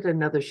we did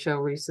another show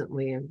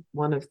recently, and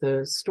one of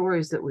the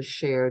stories that was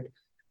shared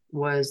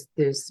was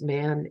this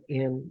man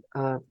in,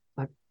 I'm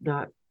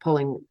not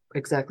pulling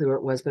exactly where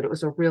it was, but it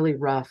was a really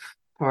rough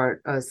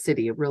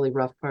city, a really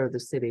rough part of the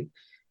city.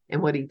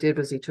 And what he did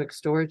was he took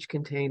storage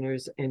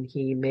containers and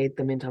he made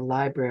them into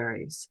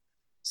libraries,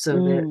 so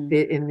that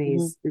Mm. in Mhm.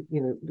 these,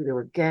 there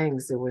were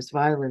gangs, there was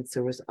violence,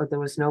 there was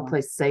no Wow.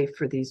 place safe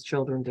for these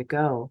children to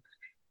go.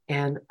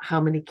 And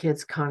how many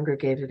kids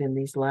congregated in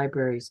these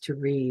libraries to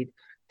read,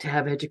 to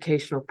have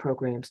educational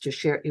programs, to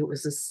share. It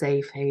was a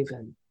safe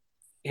haven.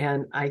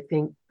 And I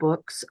think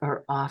books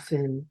are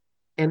often,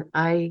 and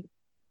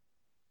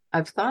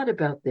I've thought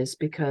about this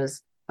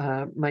because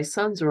my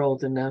sons are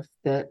old enough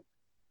that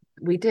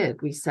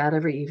we sat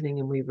every evening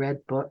and we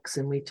read books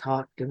and we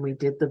talked and we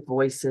did the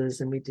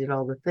voices and we did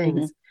all the Mhm.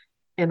 things.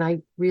 And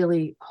I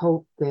really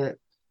hope that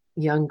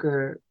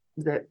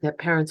that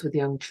parents with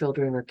young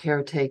children, or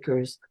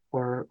caretakers,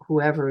 or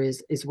whoever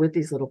is with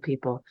these little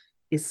people,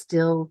 is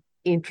still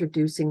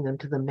introducing them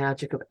to the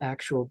magic of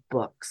actual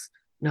books,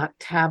 not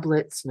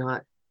tablets,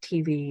 not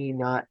TV,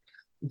 not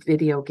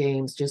video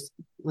games, just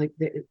like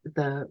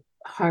the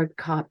hard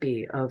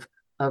copy of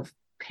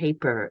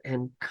paper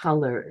and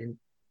color and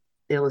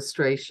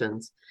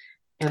illustrations.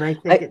 And I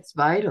think I it's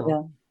vital.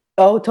 Yeah.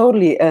 Oh,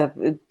 totally.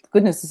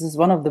 Goodness, this is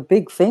one of the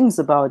big things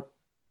about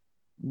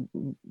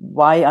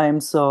why I'm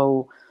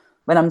so,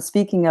 when I'm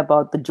speaking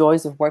about the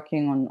joys of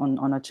working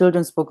on a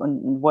children's book,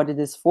 on what it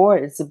is for.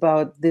 It's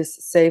about this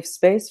safe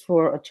space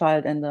for a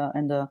child and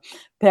a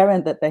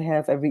parent that they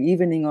have every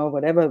evening or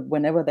whatever,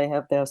 whenever they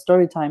have their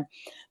story time,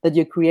 that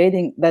you're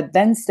creating, that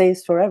then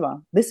stays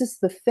forever. This is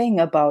the thing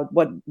about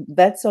what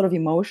that sort of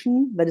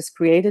emotion that is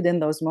created in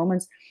those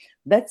moments.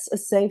 That's a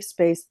safe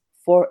space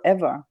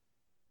forever,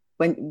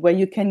 where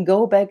you can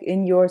go back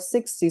in your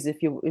 60s,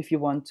 if you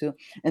want to,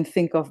 and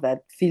think of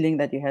that feeling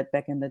that you had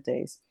back in the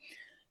days.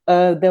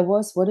 There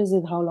was, what is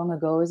it, how long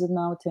ago is it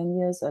now, 10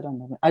 years,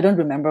 I don't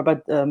remember,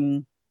 but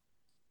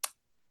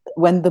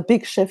when the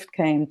big shift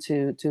came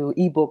to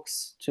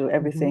ebooks, to Mhm.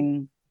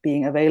 everything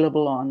being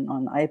available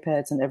on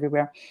iPads and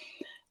everywhere,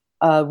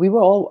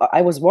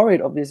 I was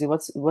worried, obviously,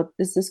 what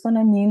is this going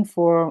to mean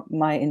for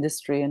my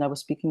industry? And I was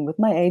speaking with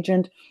my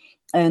agent,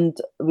 and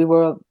we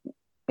were,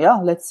 yeah,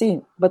 let's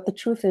see. But the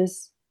truth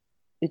is,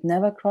 it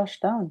never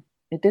crashed down.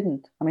 It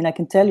didn't. I mean, I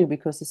can tell you,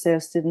 because the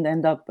sales didn't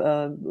end up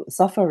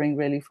suffering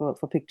really for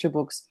picture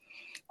books.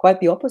 Quite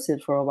the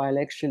opposite for a while,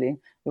 actually.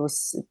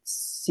 It's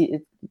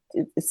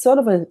sort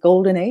of a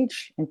golden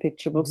age in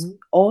picture books, Mhm.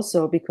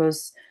 also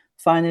because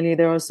finally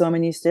there are so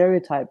many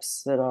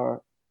stereotypes that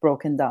are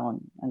broken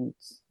down, and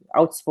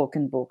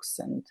outspoken books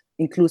and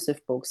inclusive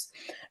books.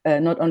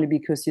 Not only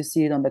because you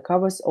see it on the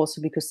covers,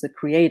 also because the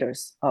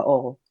creators are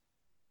all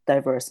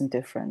diverse and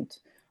different.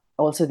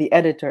 Also, the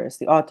editors,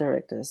 the art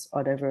directors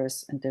are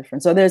diverse and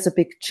different. So there's a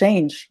big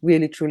change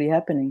really truly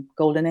happening.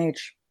 Golden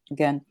age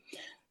again.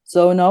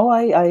 So no,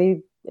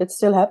 it's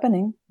still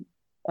happening.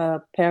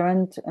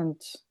 Parent and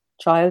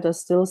child are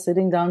still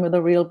sitting down with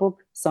a real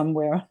book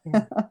somewhere.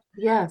 Yeah.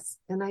 Yes.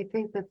 And I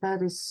think that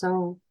that is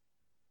so,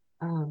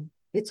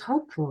 it's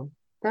hopeful.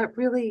 That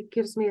really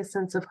gives me a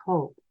sense of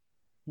hope,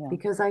 Yeah.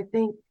 because I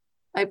think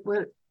I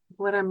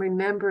what I'm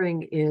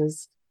remembering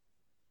is,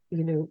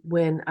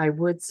 when I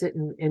would sit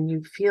and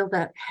you feel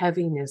that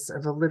heaviness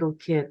of a little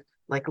kid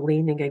like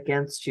leaning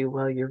against you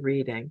while you're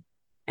reading,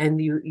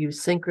 and you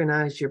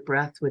synchronize your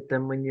breath with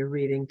them when you're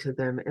reading to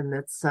them, and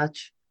that's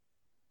such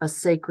a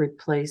sacred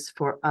place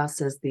for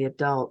us as the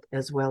adult,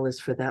 as well as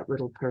for that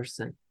little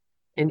person.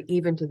 And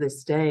even to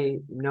this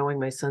day, knowing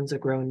my sons are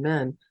grown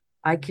men,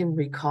 I can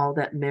recall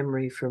that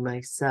memory for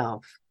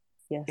myself.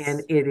 Yes.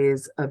 And it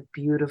is a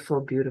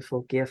beautiful,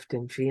 beautiful gift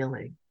and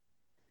feeling.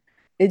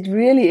 It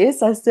really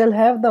is. I still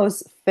have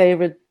those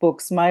favorite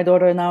books. My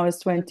daughter now is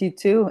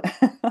 22.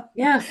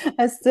 Yeah.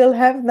 I still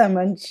have them,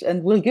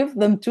 and will give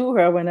them to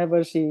her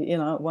whenever she,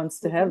 wants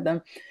to have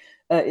them.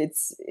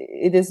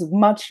 It is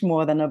much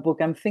more than a book.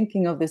 I'm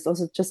thinking of this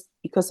also just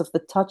because of the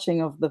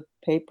touching of the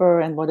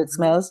paper and what it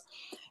smells.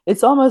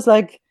 It's almost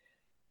like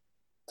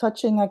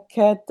touching a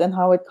cat and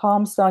how it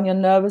calms down your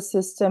nervous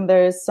system.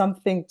 There is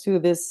something to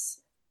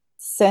this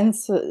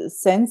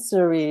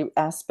sensory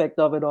aspect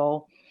of it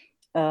all.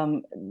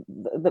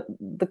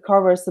 The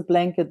covers, the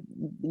blanket,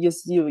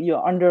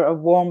 you're under a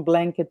warm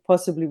blanket,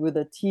 possibly with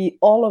a tea.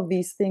 All of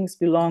these things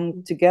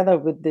belong together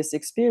with this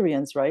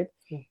experience, right?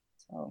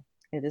 So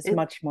it is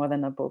much more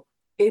than a book.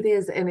 It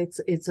is, and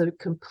it's a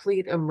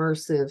complete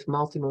immersive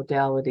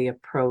multimodality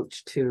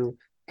approach to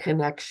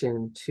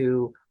connection,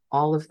 to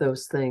all of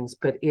those things.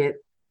 But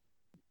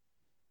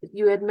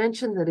you had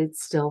mentioned that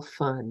it's still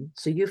fun.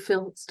 So you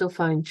still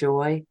find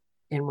joy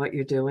in what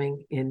you're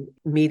doing, in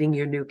meeting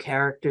your new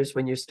characters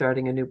when you're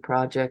starting a new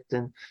project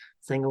and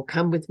saying, "Oh,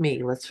 come with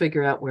me. Let's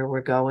figure out where we're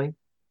going."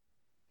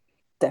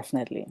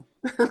 Definitely.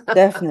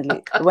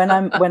 When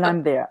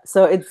I'm there.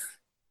 So it's,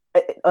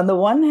 on the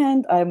one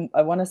hand,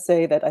 I want to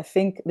say that I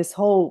think this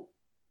whole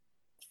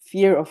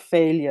fear of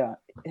failure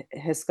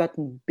has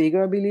gotten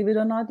bigger, believe it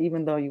or not,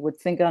 even though you would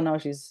think, oh no,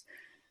 she's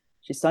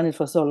done it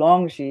for so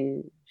long,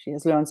 she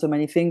has learned so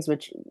many things,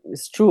 which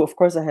is true. Of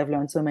course I have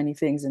learned so many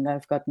things, and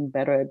I've gotten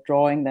better at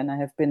drawing than I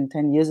have been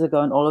 10 years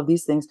ago, and all of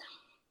these things.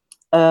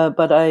 But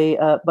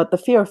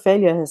the fear of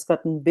failure has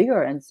gotten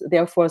bigger, and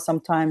therefore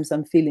sometimes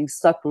I'm feeling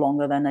stuck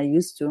longer than I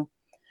used to.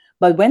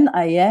 But when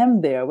I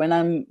am there, when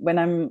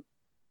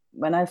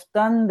I've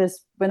done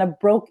this, when I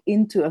broke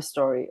into a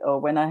story, or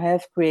when I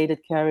have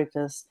created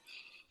characters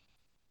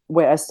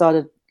where I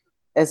started,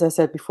 as I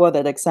said before,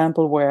 that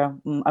example where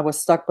I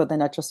was stuck, but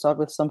then I just started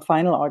with some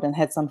final art and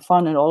had some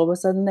fun, and all of a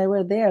sudden they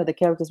were there. The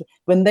characters,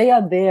 when they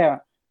are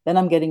there, then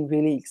I'm getting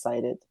really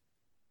excited.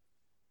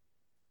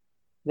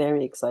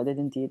 Very excited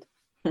indeed.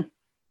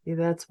 Yeah,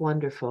 that's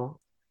wonderful.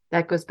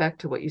 That goes back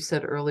to what you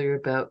said earlier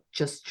about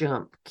just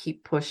jump,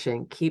 keep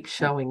pushing, keep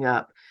showing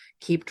up,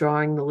 keep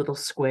drawing the little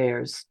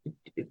squares.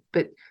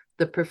 But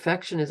the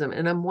perfectionism,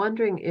 and I'm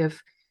wondering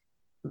if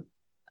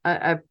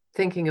I'm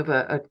thinking of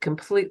a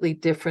completely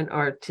different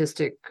a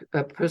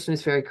person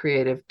who's very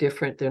creative,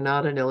 different. They're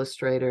not an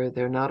illustrator,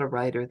 they're not a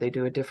writer, they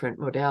do a different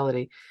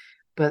modality,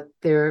 but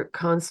their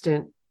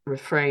constant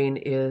refrain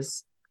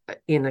is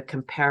in a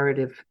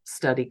comparative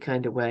study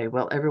kind of way.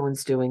 Well,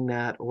 everyone's doing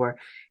that,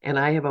 and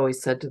I have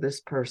always said to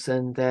this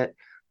person that,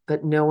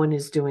 but no one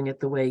is doing it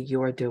the way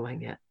you're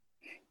doing it.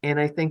 And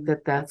I think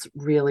that that's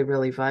really,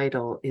 really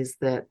vital, is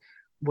that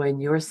when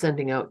you're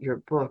sending out your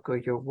book or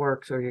your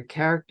works or your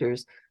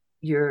characters,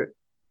 the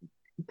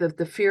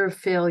fear of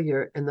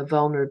failure and the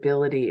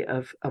vulnerability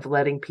of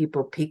letting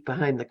people peek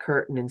behind the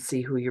curtain and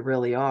see who you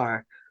really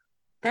are,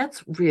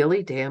 that's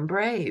really damn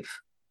brave.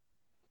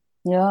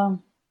 Yeah,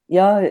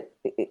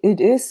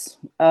 it is.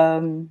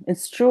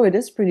 It's true. It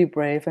is pretty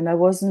brave, and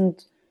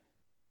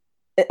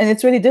and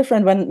it's really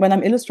different when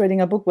I'm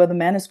illustrating a book where the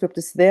manuscript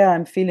is there.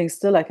 I'm feeling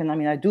still, I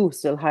do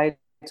still hide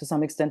to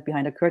some extent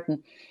behind a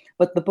curtain.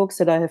 But the books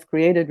that I have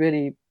created,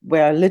 really,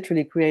 where I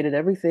literally created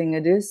everything,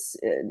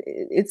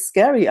 it's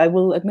scary. I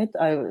will admit,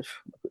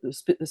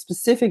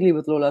 specifically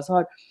with Lola's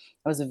Heart,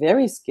 I was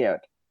very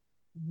scared.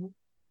 Mm-hmm.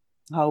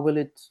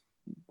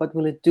 What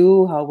will it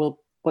do?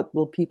 What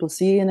will people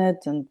see in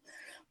it? And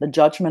the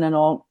judgment and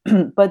all.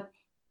 But,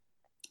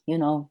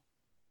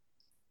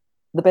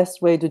 the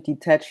best way to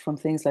detach from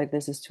things like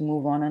this is to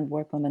move on and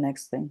work on the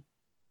next thing.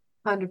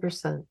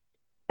 100%.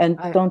 And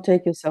don't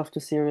take yourself too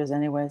serious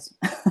anyways.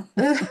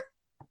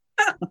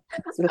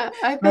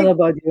 I think, not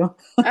about you.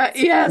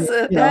 Yes,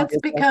 that's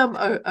become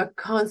a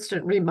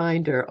constant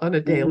reminder on a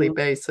daily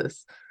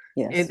basis.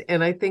 Yes.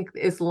 And I think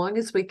as long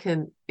as we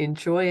can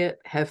enjoy it,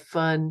 have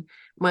fun,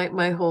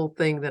 my whole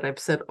thing that I've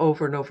said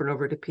over and over and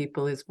over to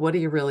people is, what are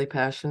you really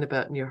passionate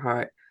about in your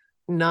heart?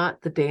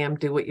 Not the damn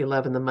do what you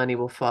love and the money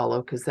will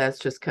follow, because that's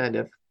just kind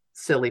of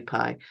silly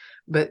pie.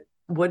 But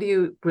what are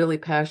you really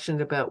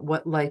passionate about?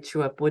 What lights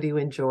you up? What do you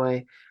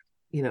enjoy?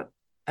 Are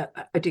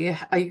you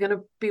going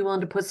to be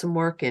willing to put some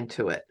work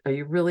into it? Are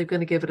you really going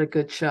to give it a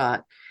good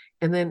shot?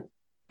 And then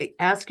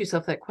ask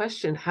yourself that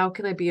question: how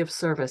can I be of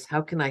service?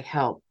 How can I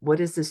help? What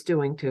is this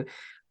doing to?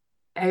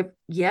 I've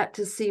yet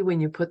to see, when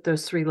you put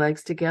those three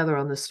legs together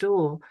on the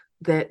stool,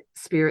 that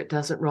spirit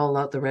doesn't roll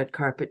out the red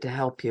carpet to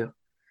help you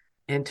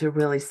and to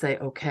really say,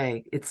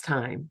 okay, it's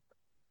time.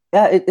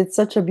 Yeah, it's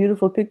such a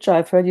beautiful picture.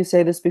 I've heard you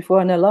say this before,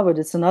 and I love it.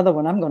 It's another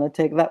one. I'm going to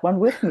take that one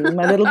with me in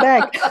my little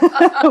bag.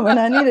 When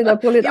I need it, I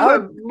pull it out.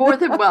 You are more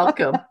than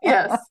welcome.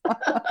 Yes.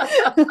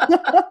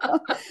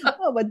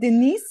 Oh, but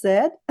Denise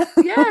said.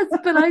 Yes,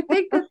 but I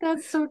think that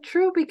that's so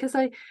true, because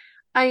I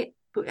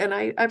and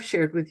I've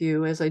shared with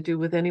you, as I do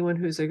with anyone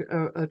who's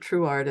a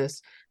true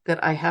artist,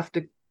 that I have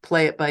to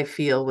play it by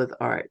feel with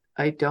art.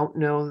 I don't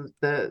know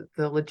the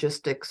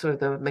logistics or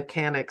the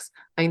mechanics.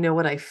 I know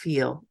what I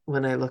feel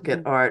when I look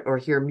at art or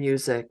hear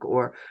music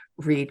or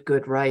read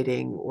good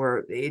writing,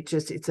 or it's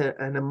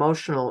an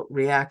emotional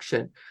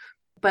reaction.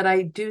 But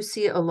I do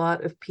see a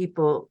lot of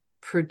people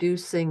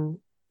producing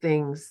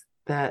things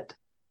that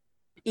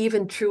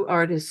even true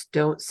artists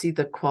don't see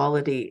the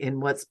quality in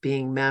what's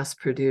being mass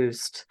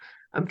produced.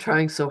 I'm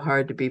trying so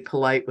hard to be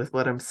polite with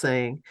what I'm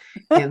saying,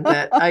 in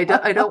that I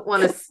don't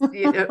want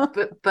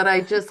to, but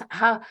I just,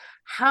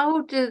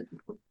 how did,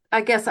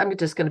 I guess I'm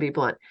just going to be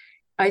blunt.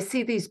 I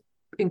see these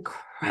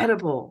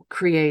incredible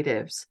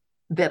creatives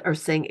that are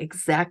saying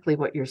exactly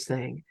what you're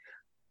saying.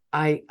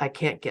 I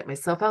can't get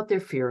myself out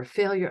there, fear of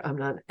failure. I'm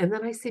not. And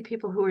then I see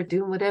people who are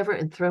doing whatever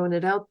and throwing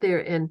it out there.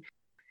 And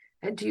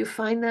do you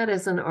find that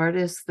as an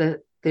artist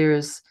that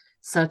there's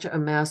such a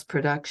mass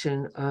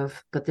production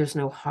of, but there's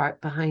no heart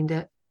behind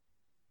it?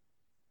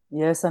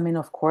 Yes, I mean,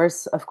 of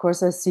course,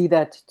 I see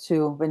that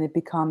too. When it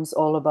becomes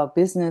all about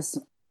business,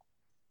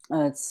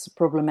 it's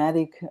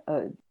problematic.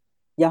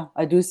 Yeah,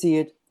 I do see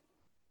it.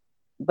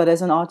 But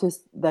as an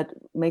artist that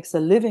makes a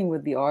living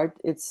with the art,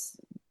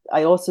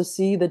 I also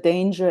see the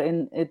danger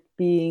in it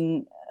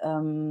being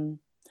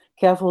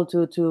careful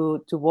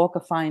to walk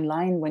a fine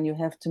line when you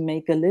have to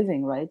make a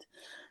living, right?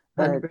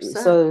 100%.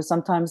 So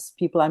sometimes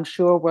people, I'm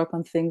sure, work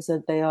on things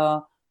that they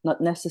are not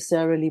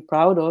necessarily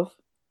proud of,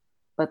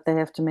 but they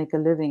have to make a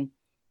living.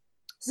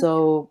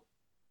 So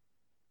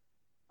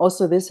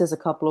also this has a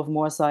couple of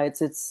more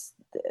sides. It's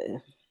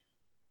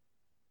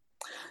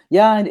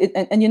yeah,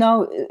 and you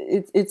know,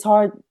 it's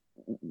hard.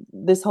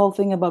 This whole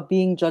thing about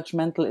being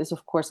judgmental is,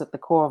 of course, at the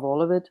core of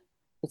all of it.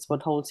 It's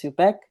what holds you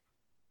back,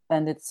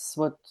 and it's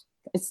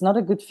not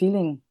a good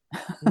feeling.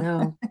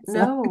 No, It's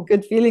not a no.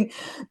 good feeling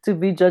to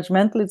be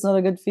judgmental. It's not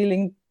a good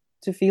feeling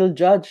to feel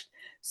judged.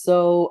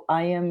 So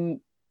I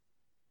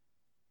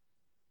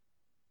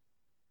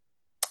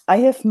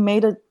have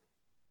made a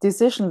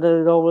decision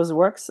that it always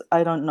works.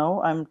 I don't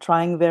know. I'm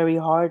trying very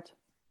hard.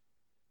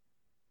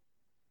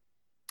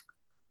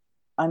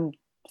 I'm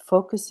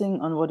focusing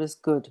on what is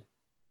good.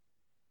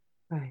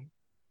 Right.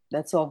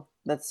 That's all.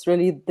 That's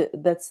really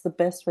that's the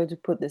best way to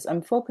put this.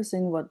 I'm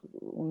focusing on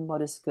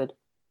what is good.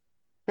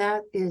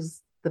 That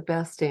is the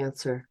best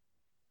answer.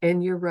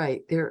 And you're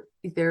right.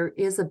 There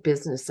is a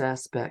business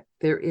aspect.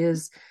 There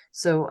is.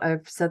 So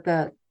I've said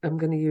that I'm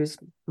going to use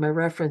my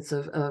reference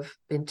of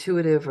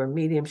intuitive or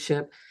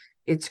mediumship.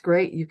 It's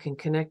great. You can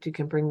connect, you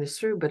can bring this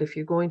through. But if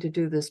you're going to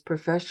do this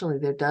professionally,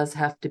 there does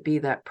have to be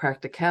that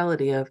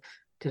practicality of,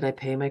 did I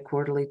pay my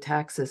quarterly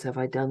taxes? Have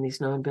I done these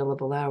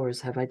non-billable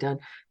hours? Have I done?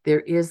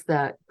 There is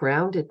that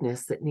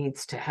groundedness that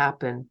needs to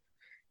happen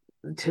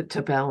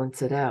to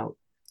balance it out.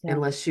 Yeah.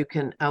 Unless you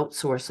can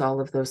outsource all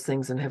of those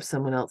things and have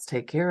someone else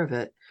take care of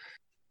it.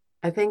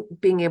 I think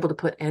being able to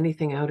put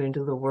anything out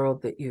into the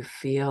world that you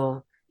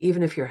feel,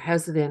 even if you're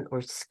hesitant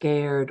or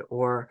scared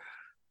or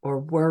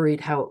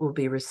worried how it will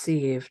be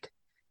received,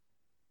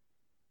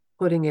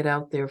 putting it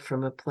out there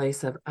from a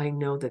place of, I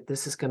know that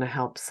this is going to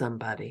help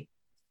somebody.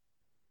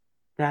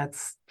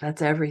 That's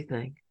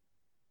everything.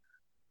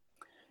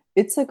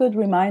 It's a good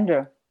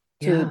reminder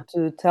Yeah.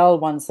 to tell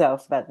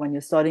oneself that when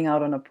you're starting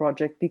out on a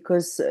project,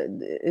 because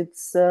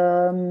it's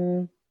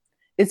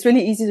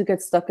really easy to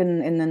get stuck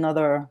in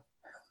another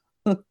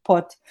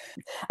pot.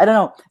 I don't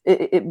know,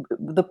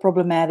 the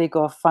problematic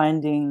of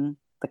finding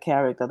the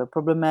character, the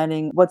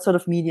problematic, what sort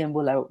of medium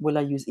will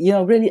I use? You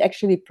know, really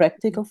actually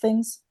practical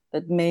things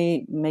that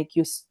may make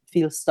you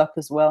feel stuck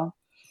as well.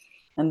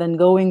 And then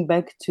going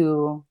back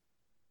to,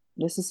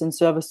 this is in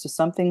service to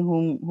something,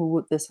 who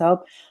would this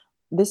help?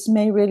 This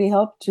may really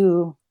help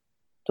to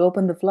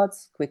open the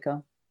floods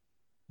quicker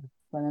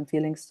when I'm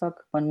feeling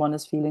stuck, when one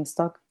is feeling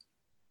stuck.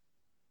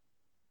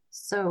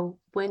 So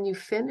when you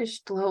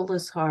finished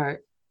Lola's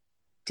Heart,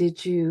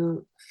 did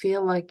you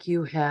feel like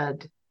you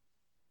had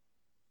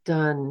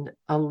done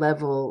a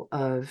level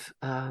of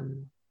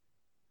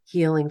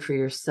healing for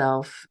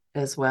yourself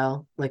as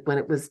well? Like when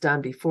it was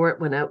done, before it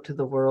went out to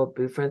the world,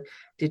 before,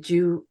 did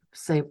you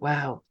say,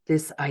 wow,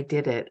 this, I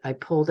did it. I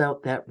pulled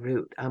out that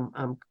root.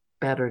 I'm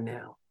better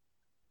now.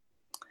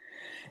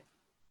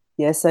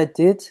 Yes, I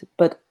did,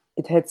 but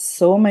it had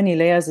so many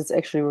layers. It's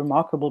actually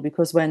remarkable,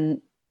 because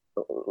when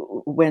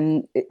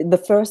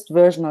the first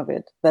version of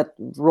it, that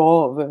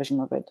raw version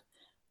of it,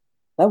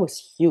 that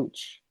was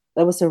huge.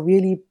 That was a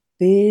really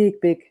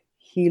big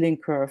healing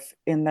curve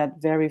in that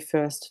very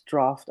first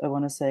draft, I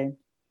want to say.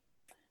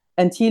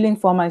 And healing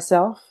for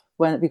myself,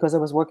 because I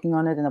was working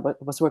on it and I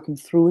was working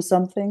through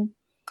something,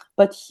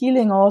 but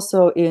healing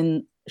also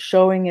in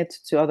showing it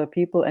to other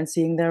people and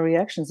seeing their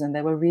reactions, and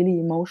they were really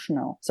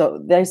emotional.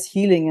 So there's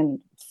healing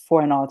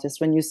for an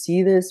artist when you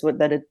see this,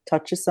 that it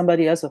touches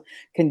somebody else or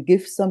can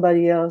give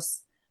somebody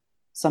else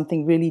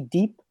something really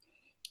deep.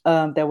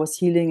 There was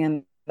healing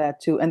in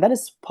that too, and that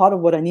is part of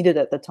what I needed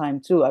at the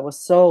time too. I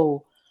was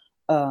so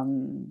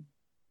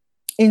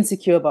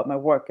insecure about my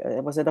work. I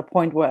was at a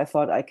point where I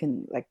thought,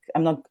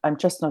 I'm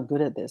just not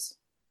good at this.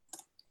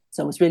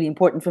 So it was really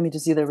important for me to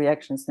see the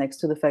reactions next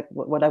to the fact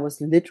what I was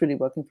literally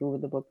working through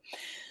with the book.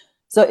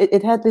 So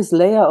it had this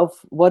layer of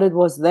what it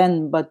was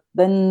then, but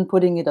then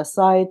putting it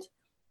aside,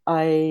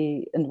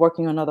 and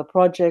working on other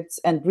projects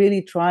and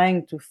really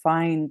trying to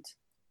find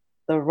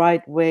the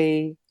right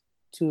way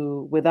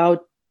to,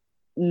 without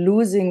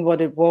losing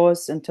what it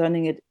was and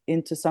turning it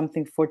into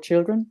something for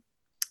children,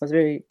 was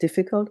very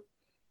difficult.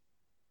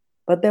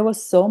 But there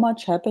was so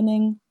much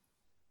happening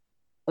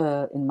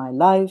in my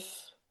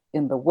life,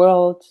 in the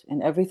world,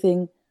 in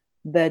everything,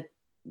 that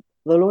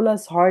the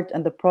Lola's heart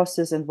and the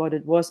process and what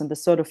it was and the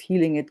sort of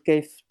healing it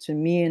gave to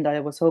me, and I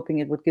was hoping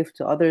it would give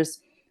to others,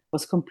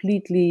 was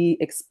completely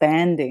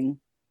expanding.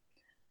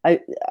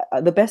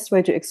 The best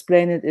way to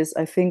explain it is,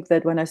 I think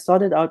that when I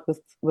started out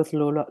with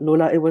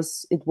Lola, it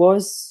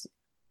was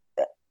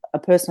a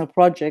personal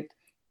project.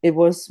 It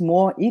was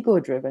more ego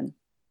driven.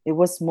 It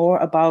was more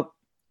about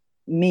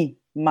me,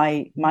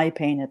 my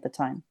pain at the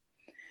time.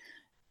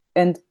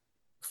 And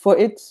for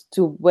it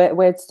to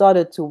where it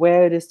started to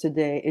where it is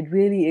today, it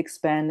really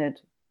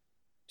expanded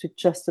to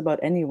just about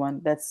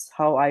anyone. That's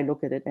how I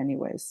look at it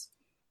anyways.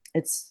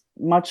 It's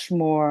much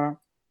more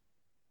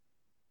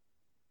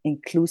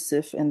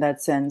inclusive in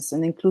that sense.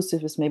 And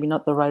inclusive is maybe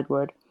not the right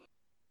word.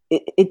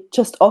 It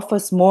just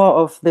offers more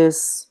of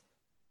this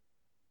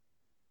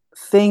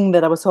thing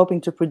that I was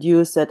hoping to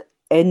produce that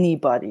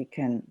anybody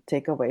can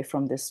take away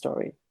from this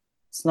story.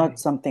 It's not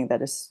something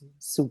that is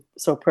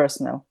so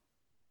personal.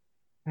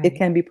 It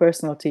can be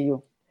personal to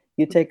you.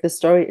 You take this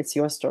story, it's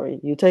your story.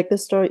 You take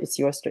this story, it's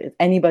your story. It's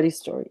anybody's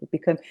story.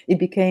 It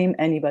became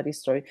anybody's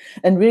story.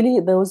 And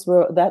really,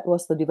 that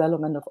was the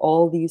development of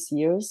all these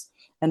years,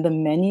 and the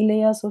many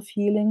layers of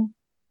healing,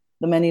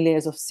 the many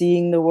layers of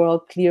seeing the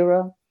world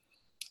clearer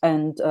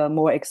and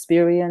more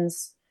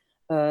experience.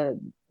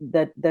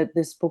 That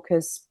this book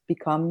has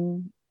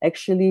become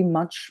actually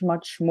much,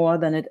 much more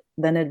than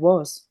it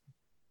was.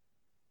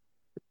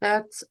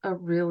 That's a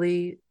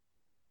really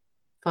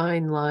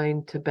fine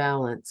line to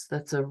balance.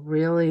 That's a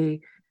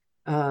really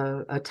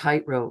a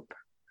tightrope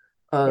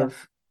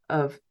of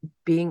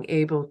being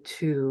able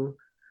to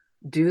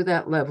do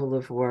that level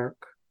of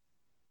work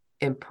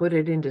and put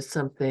it into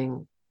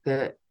something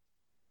that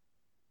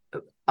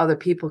other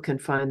people can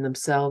find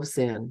themselves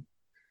in,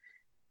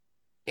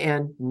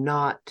 and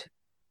not,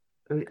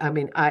 I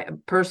mean,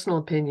 personal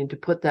opinion, to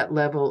put that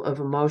level of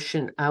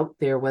emotion out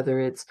there, whether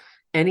it's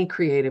any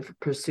creative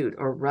pursuit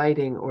or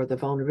writing or the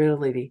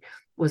vulnerability.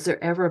 Was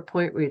there ever a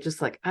point where you're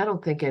just like, I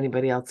don't think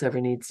anybody else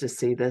ever needs to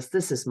see this.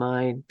 This is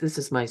mine. This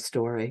is my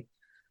story.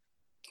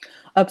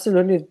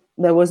 Absolutely.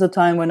 There was a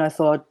time when I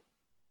thought,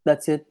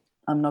 that's it.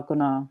 I'm not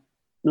gonna,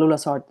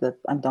 Lola's heart, that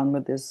I'm done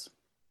with this.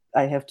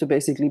 I have to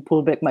basically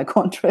pull back my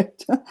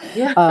contract.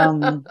 Yeah.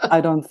 I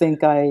don't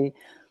think I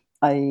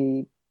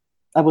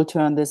will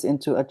turn this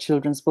into a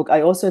children's book.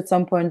 I also at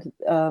some point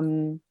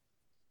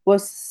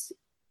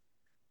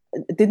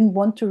didn't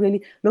want to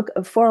really look,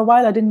 for a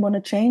while. I didn't want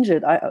to change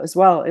it as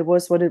well. It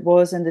was what it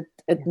was, and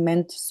it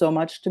meant so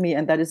much to me.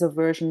 And that is a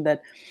version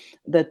that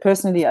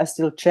personally I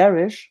still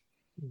cherish.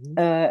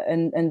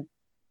 And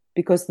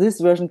because this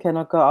version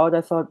cannot go out,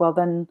 I thought, well,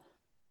 then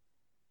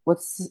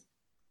what's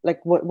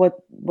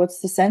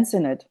the sense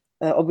in it?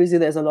 Obviously,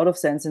 there's a lot of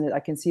sense in it. I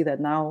can see that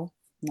now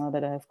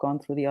that I have gone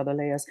through the other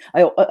layers.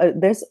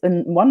 There's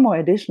one more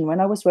edition.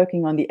 When I was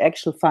working on the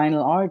actual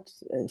final art,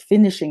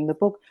 finishing the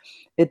book,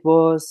 it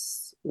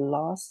was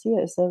last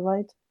year. Is that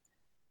right?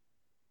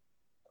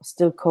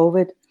 Still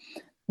COVID.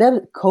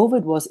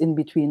 COVID was in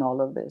between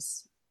all of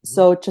this.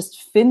 So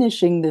just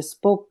finishing this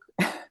book,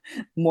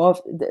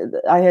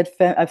 I had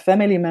a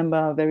family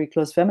member, a very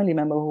close family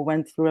member, who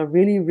went through a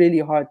really, really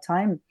hard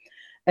time.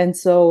 And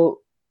so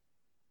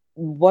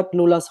what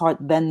Lola's heart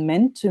then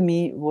meant to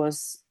me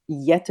was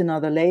yet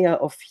another layer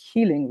of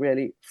healing,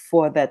 really,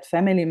 for that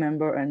family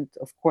member, and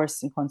of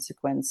course, in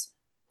consequence,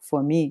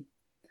 for me.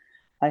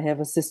 I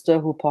have a sister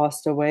who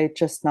passed away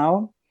just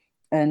now,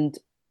 and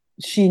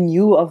she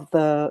knew of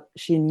the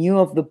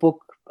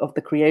book, of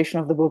the creation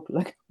of the book,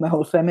 like my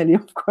whole family,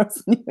 of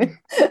course.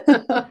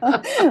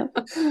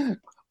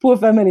 Poor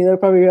family, they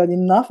probably heard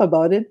enough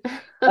about it.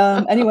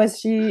 Anyways,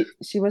 she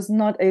was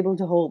not able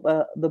to hold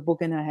the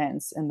book in her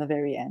hands in the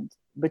very end,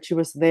 but she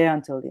was there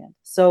until the end.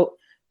 So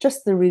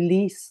just the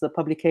release, the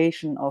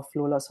publication of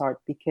Lola's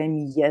Heart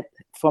became, yet,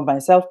 for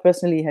myself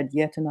personally, had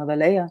yet another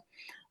layer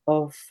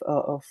of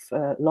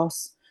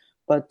loss,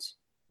 but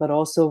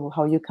also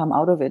how you come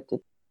out of it.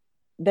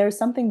 There's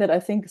something that I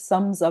think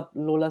sums up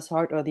Lola's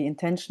Heart, or the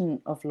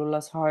intention of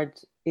Lola's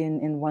Heart,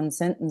 in one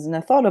sentence. And I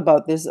thought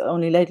about this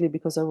only lately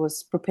because I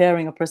was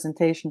preparing a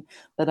presentation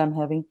that I'm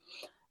having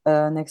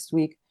next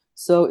week.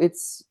 So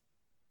it's,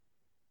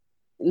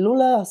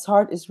 Lola's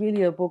Heart is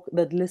really a book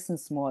that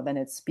listens more than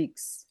it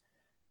speaks.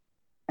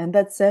 And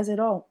that says it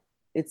all.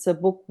 It's a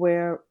book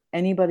where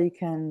anybody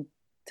can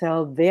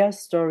tell their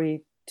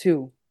story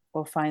too,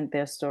 or find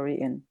their story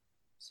in.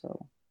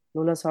 So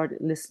Lola's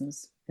Heart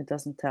listens, it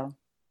doesn't tell.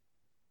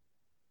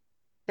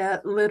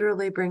 That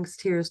literally brings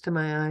tears to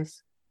my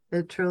eyes.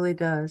 It truly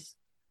does.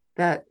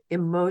 That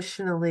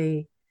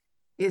emotionally,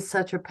 is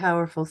such a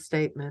powerful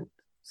statement.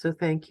 So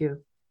thank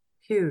you.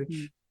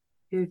 Huge,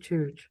 huge,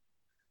 huge.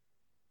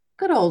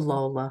 Good old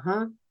Lola,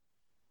 huh?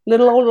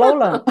 Little old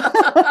Lola.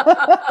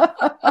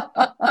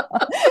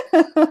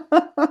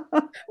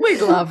 We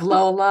love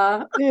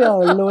Lola. Yeah,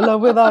 Lola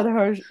without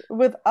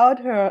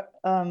her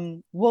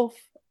wolf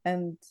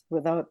and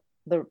without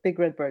the big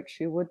red bird,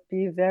 she would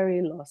be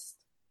very lost.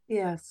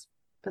 Yes,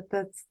 but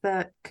that's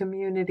that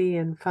community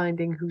and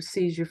finding who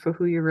sees you for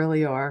who you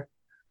really are,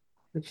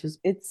 which is,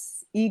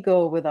 It's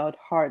ego without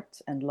heart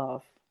and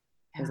love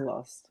is yeah.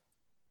 lost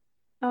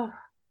Oh,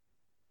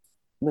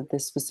 with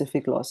this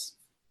specific loss.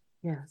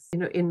 yes. You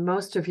know, in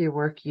most of your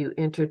work, you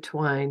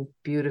intertwine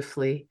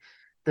beautifully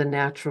the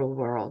natural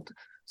world.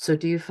 So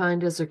do you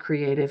find as a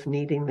creative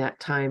needing that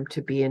time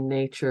to be in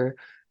nature,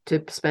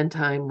 to spend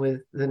time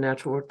with the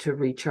natural world, to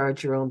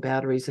recharge your own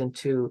batteries and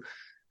to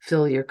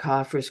fill your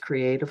coffers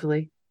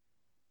creatively?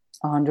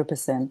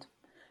 100%.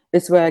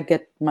 It's where I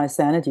get my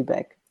sanity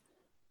back,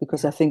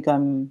 because Yeah. I think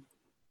I'm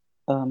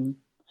um,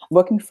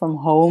 working from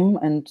home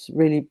and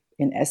really,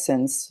 in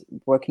essence,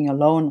 working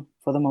alone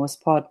for the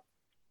most part.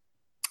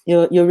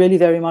 You're really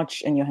very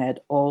much in your head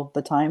all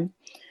the time,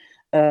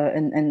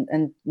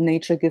 and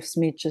nature gives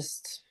me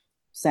just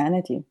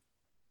sanity.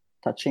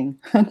 Touching,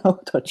 no,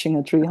 touching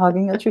a tree,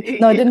 hugging a tree.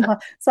 No, I didn't. Yeah.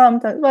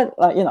 Sometimes, but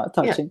Yeah.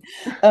 touching.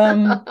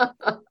 Um,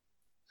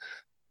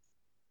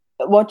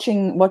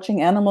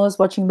 watching animals,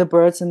 watching the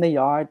birds in the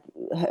yard.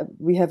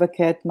 We have a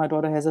cat, my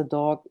daughter has a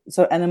dog,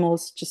 so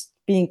animals, just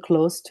being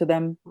close to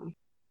them,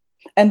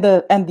 and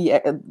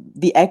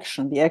the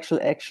action, the actual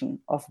action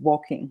of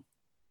walking,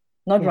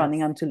 not Yes.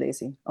 running. I'm too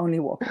lazy. Only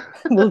walking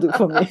will do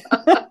for me.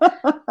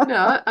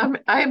 No,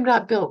 I'm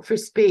not built for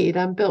speed.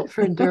 I'm built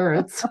for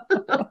endurance.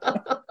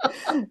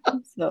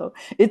 So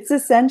it's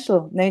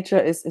essential. Nature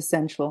is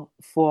essential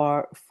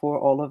for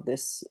all of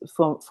this,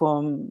 for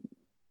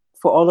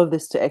all of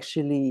this to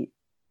actually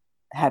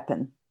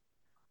happen.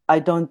 I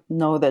don't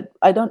know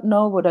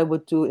what I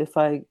would do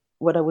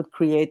what I would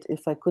create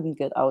if I couldn't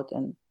get out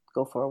and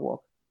go for a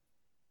walk.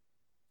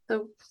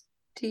 So,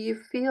 do you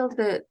feel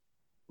that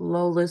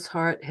Lola's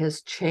Heart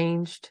has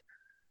changed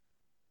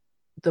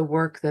the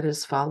work that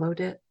has followed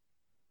it?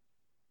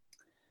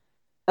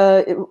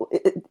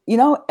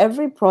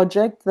 Every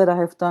project that I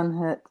have done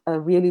had a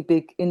really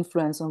big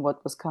influence on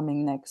what was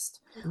coming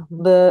next.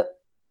 Mhm.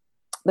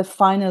 The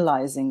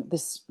finalizing,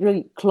 this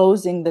really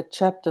closing the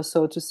chapter,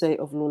 so to say,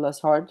 of Lola's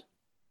Heart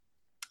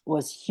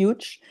was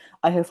huge.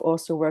 I have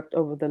also worked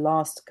over the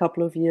last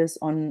couple of years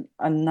on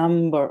a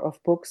number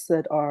of books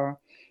that are,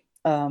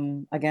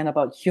 again,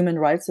 about human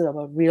rights,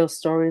 about real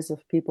stories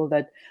of people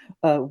that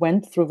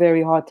went through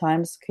very hard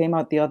times, came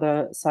out the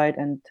other side,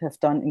 and have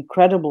done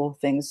incredible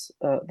things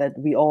that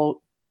we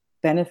all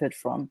benefit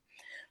from.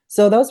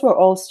 So those were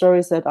all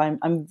stories that I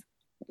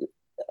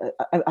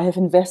have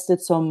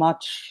invested so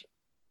much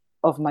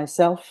of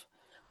myself.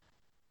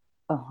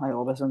 Oh, I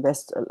always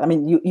invest. I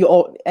mean, you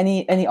all,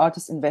 any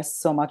artist invests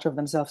so much of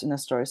themselves in a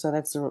story. So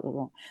that's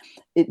wrong.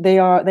 They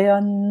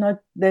are not.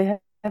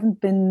 Haven't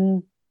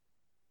been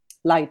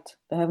light.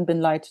 They haven't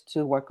been light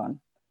to work on.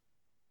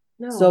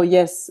 So No.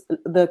 yes,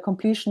 the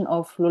completion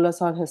of Lola's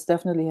Heart has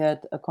definitely had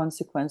a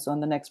consequence on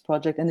the next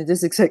project, and it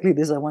is exactly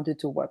this. I wanted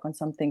to work on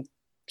something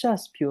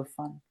just pure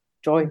fun,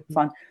 joy, Mhm.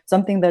 fun,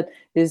 something that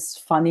is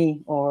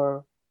funny,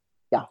 or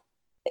yeah.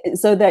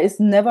 So there is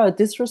never a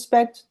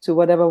disrespect to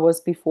whatever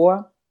was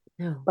before,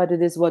 No. but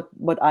it is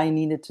what I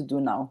needed to do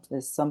now,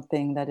 is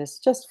something that is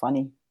just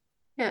funny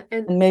Yeah,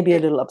 and maybe a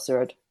little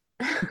absurd.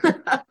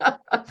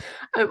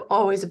 I'm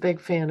always a big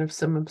fan of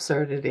some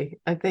absurdity.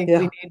 I think we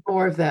Yeah. need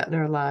more of that in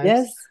our lives.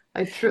 Yes.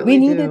 I We truly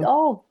need it do.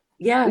 all.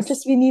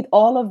 Yes. We need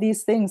all of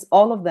these things,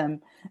 all of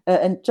them.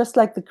 And just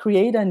like the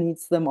creator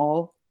needs them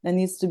all and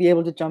needs to be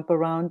able to jump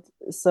around,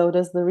 so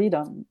does the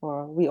reader,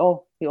 or we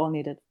all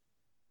need it.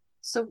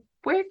 So,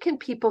 where can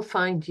people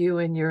find you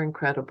and your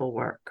incredible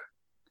work?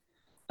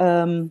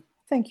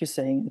 Thank you,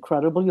 saying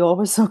incredible. You're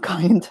always so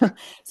kind.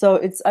 So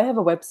I have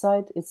a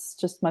website. It's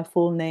just my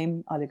full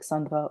name,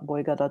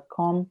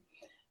 alexandraboiger.com.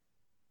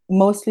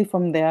 Mostly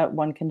from there,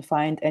 one can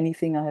find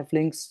anything. I have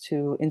links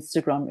to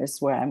Instagram,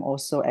 is where I'm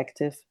also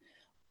active,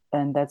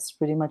 and that's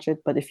pretty much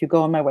it. But if you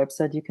go on my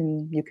website, you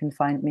can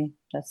find me.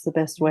 That's the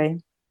best way.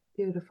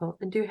 Beautiful.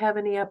 And do you have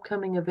any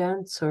upcoming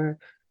events or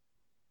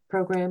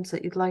programs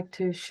that you'd like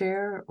to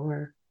share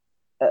or?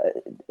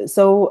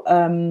 So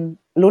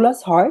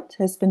Lola's Heart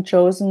has been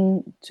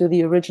chosen to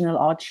the original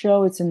art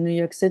show. It's in New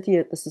York City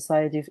at the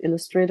Society of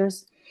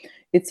Illustrators.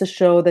 It's a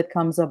show that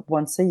comes up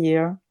once a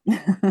year.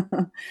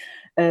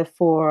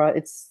 For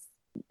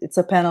it's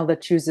a panel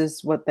that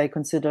chooses what they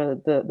consider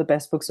the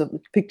best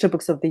picture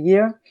books of the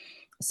year.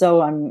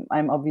 So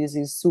I'm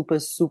obviously super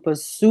super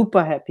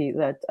super happy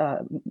that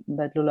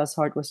that Lola's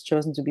Heart was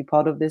chosen to be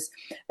part of this.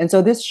 And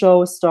so this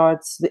show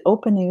starts. The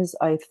opening is,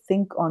 I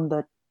think, on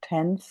the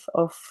 10th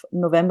of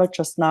November,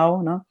 just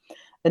now, no?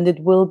 And it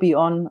will be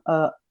on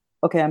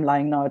okay, I'm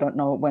lying now. I don't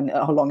know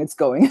how long it's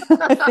going.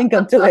 I think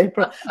until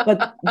April.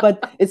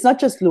 But it's not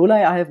just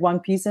Lola. I have one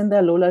piece in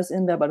there. Lola's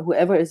in there, but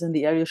whoever is in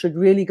the area should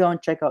really go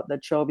and check out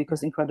that show,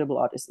 because incredible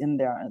art is in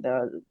there. There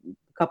are a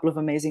couple of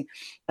amazing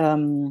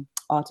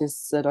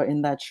artists that are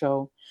in that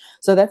show.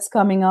 So that's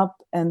coming up,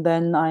 and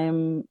then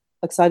I'm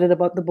excited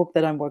about the book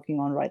that I'm working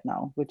on right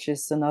now, which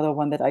is another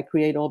one that I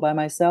create all by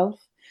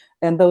myself.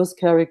 And those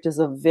characters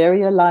are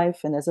very alive,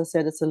 and as I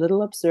said, it's a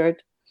little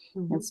absurd.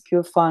 Mhm. It's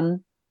pure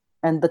fun.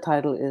 And the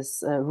title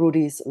is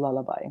Rudy's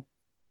Lullaby.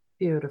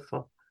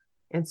 Beautiful.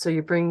 And so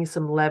you're bringing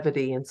some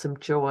levity and some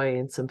joy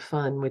and some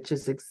fun, which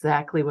is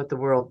exactly what the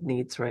world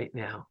needs right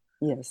now.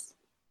 Yes.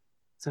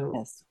 So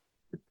Yes.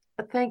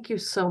 thank you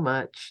so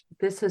much.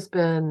 This has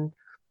been,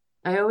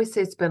 I always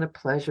say it's been a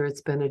pleasure,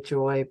 it's been a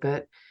joy,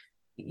 but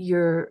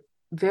you're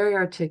very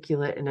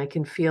articulate, and I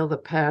can feel the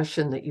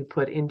passion that you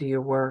put into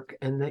your work,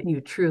 and that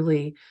you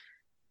truly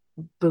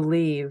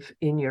believe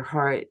in your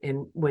heart.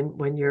 And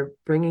when you're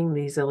bringing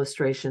these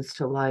illustrations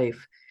to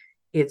life,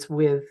 it's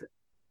with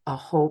a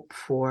hope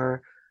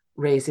for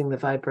raising the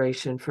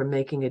vibration, for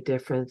making a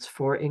difference,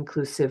 for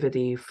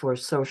inclusivity, for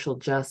social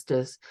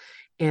justice.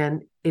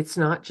 And it's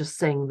not just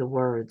saying the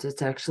words,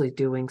 it's actually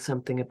doing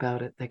something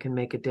about it that can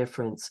make a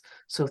difference.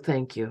 So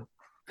thank you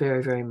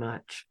very, very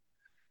much.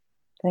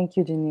 Thank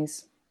you,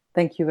 Denise.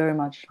 Thank you very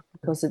much,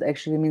 because it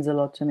actually means a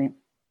lot to me.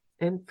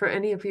 And for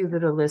any of you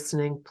that are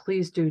listening,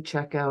 please do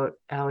check out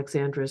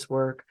Alexandra's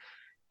work,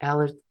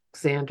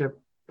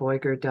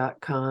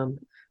 alexandraboiger.com.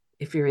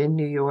 If you're in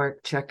New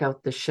York, check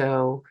out the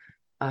show.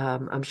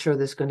 I'm sure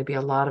there's going to be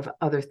a lot of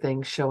other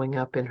things showing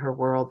up in her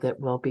world that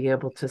we'll be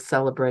able to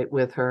celebrate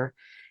with her.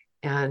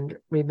 And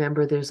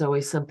remember, there's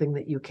always something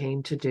that you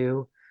came to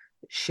do.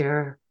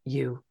 Share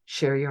you,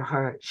 share your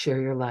heart, share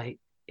your light.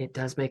 It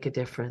does make a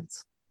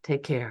difference.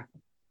 Take care.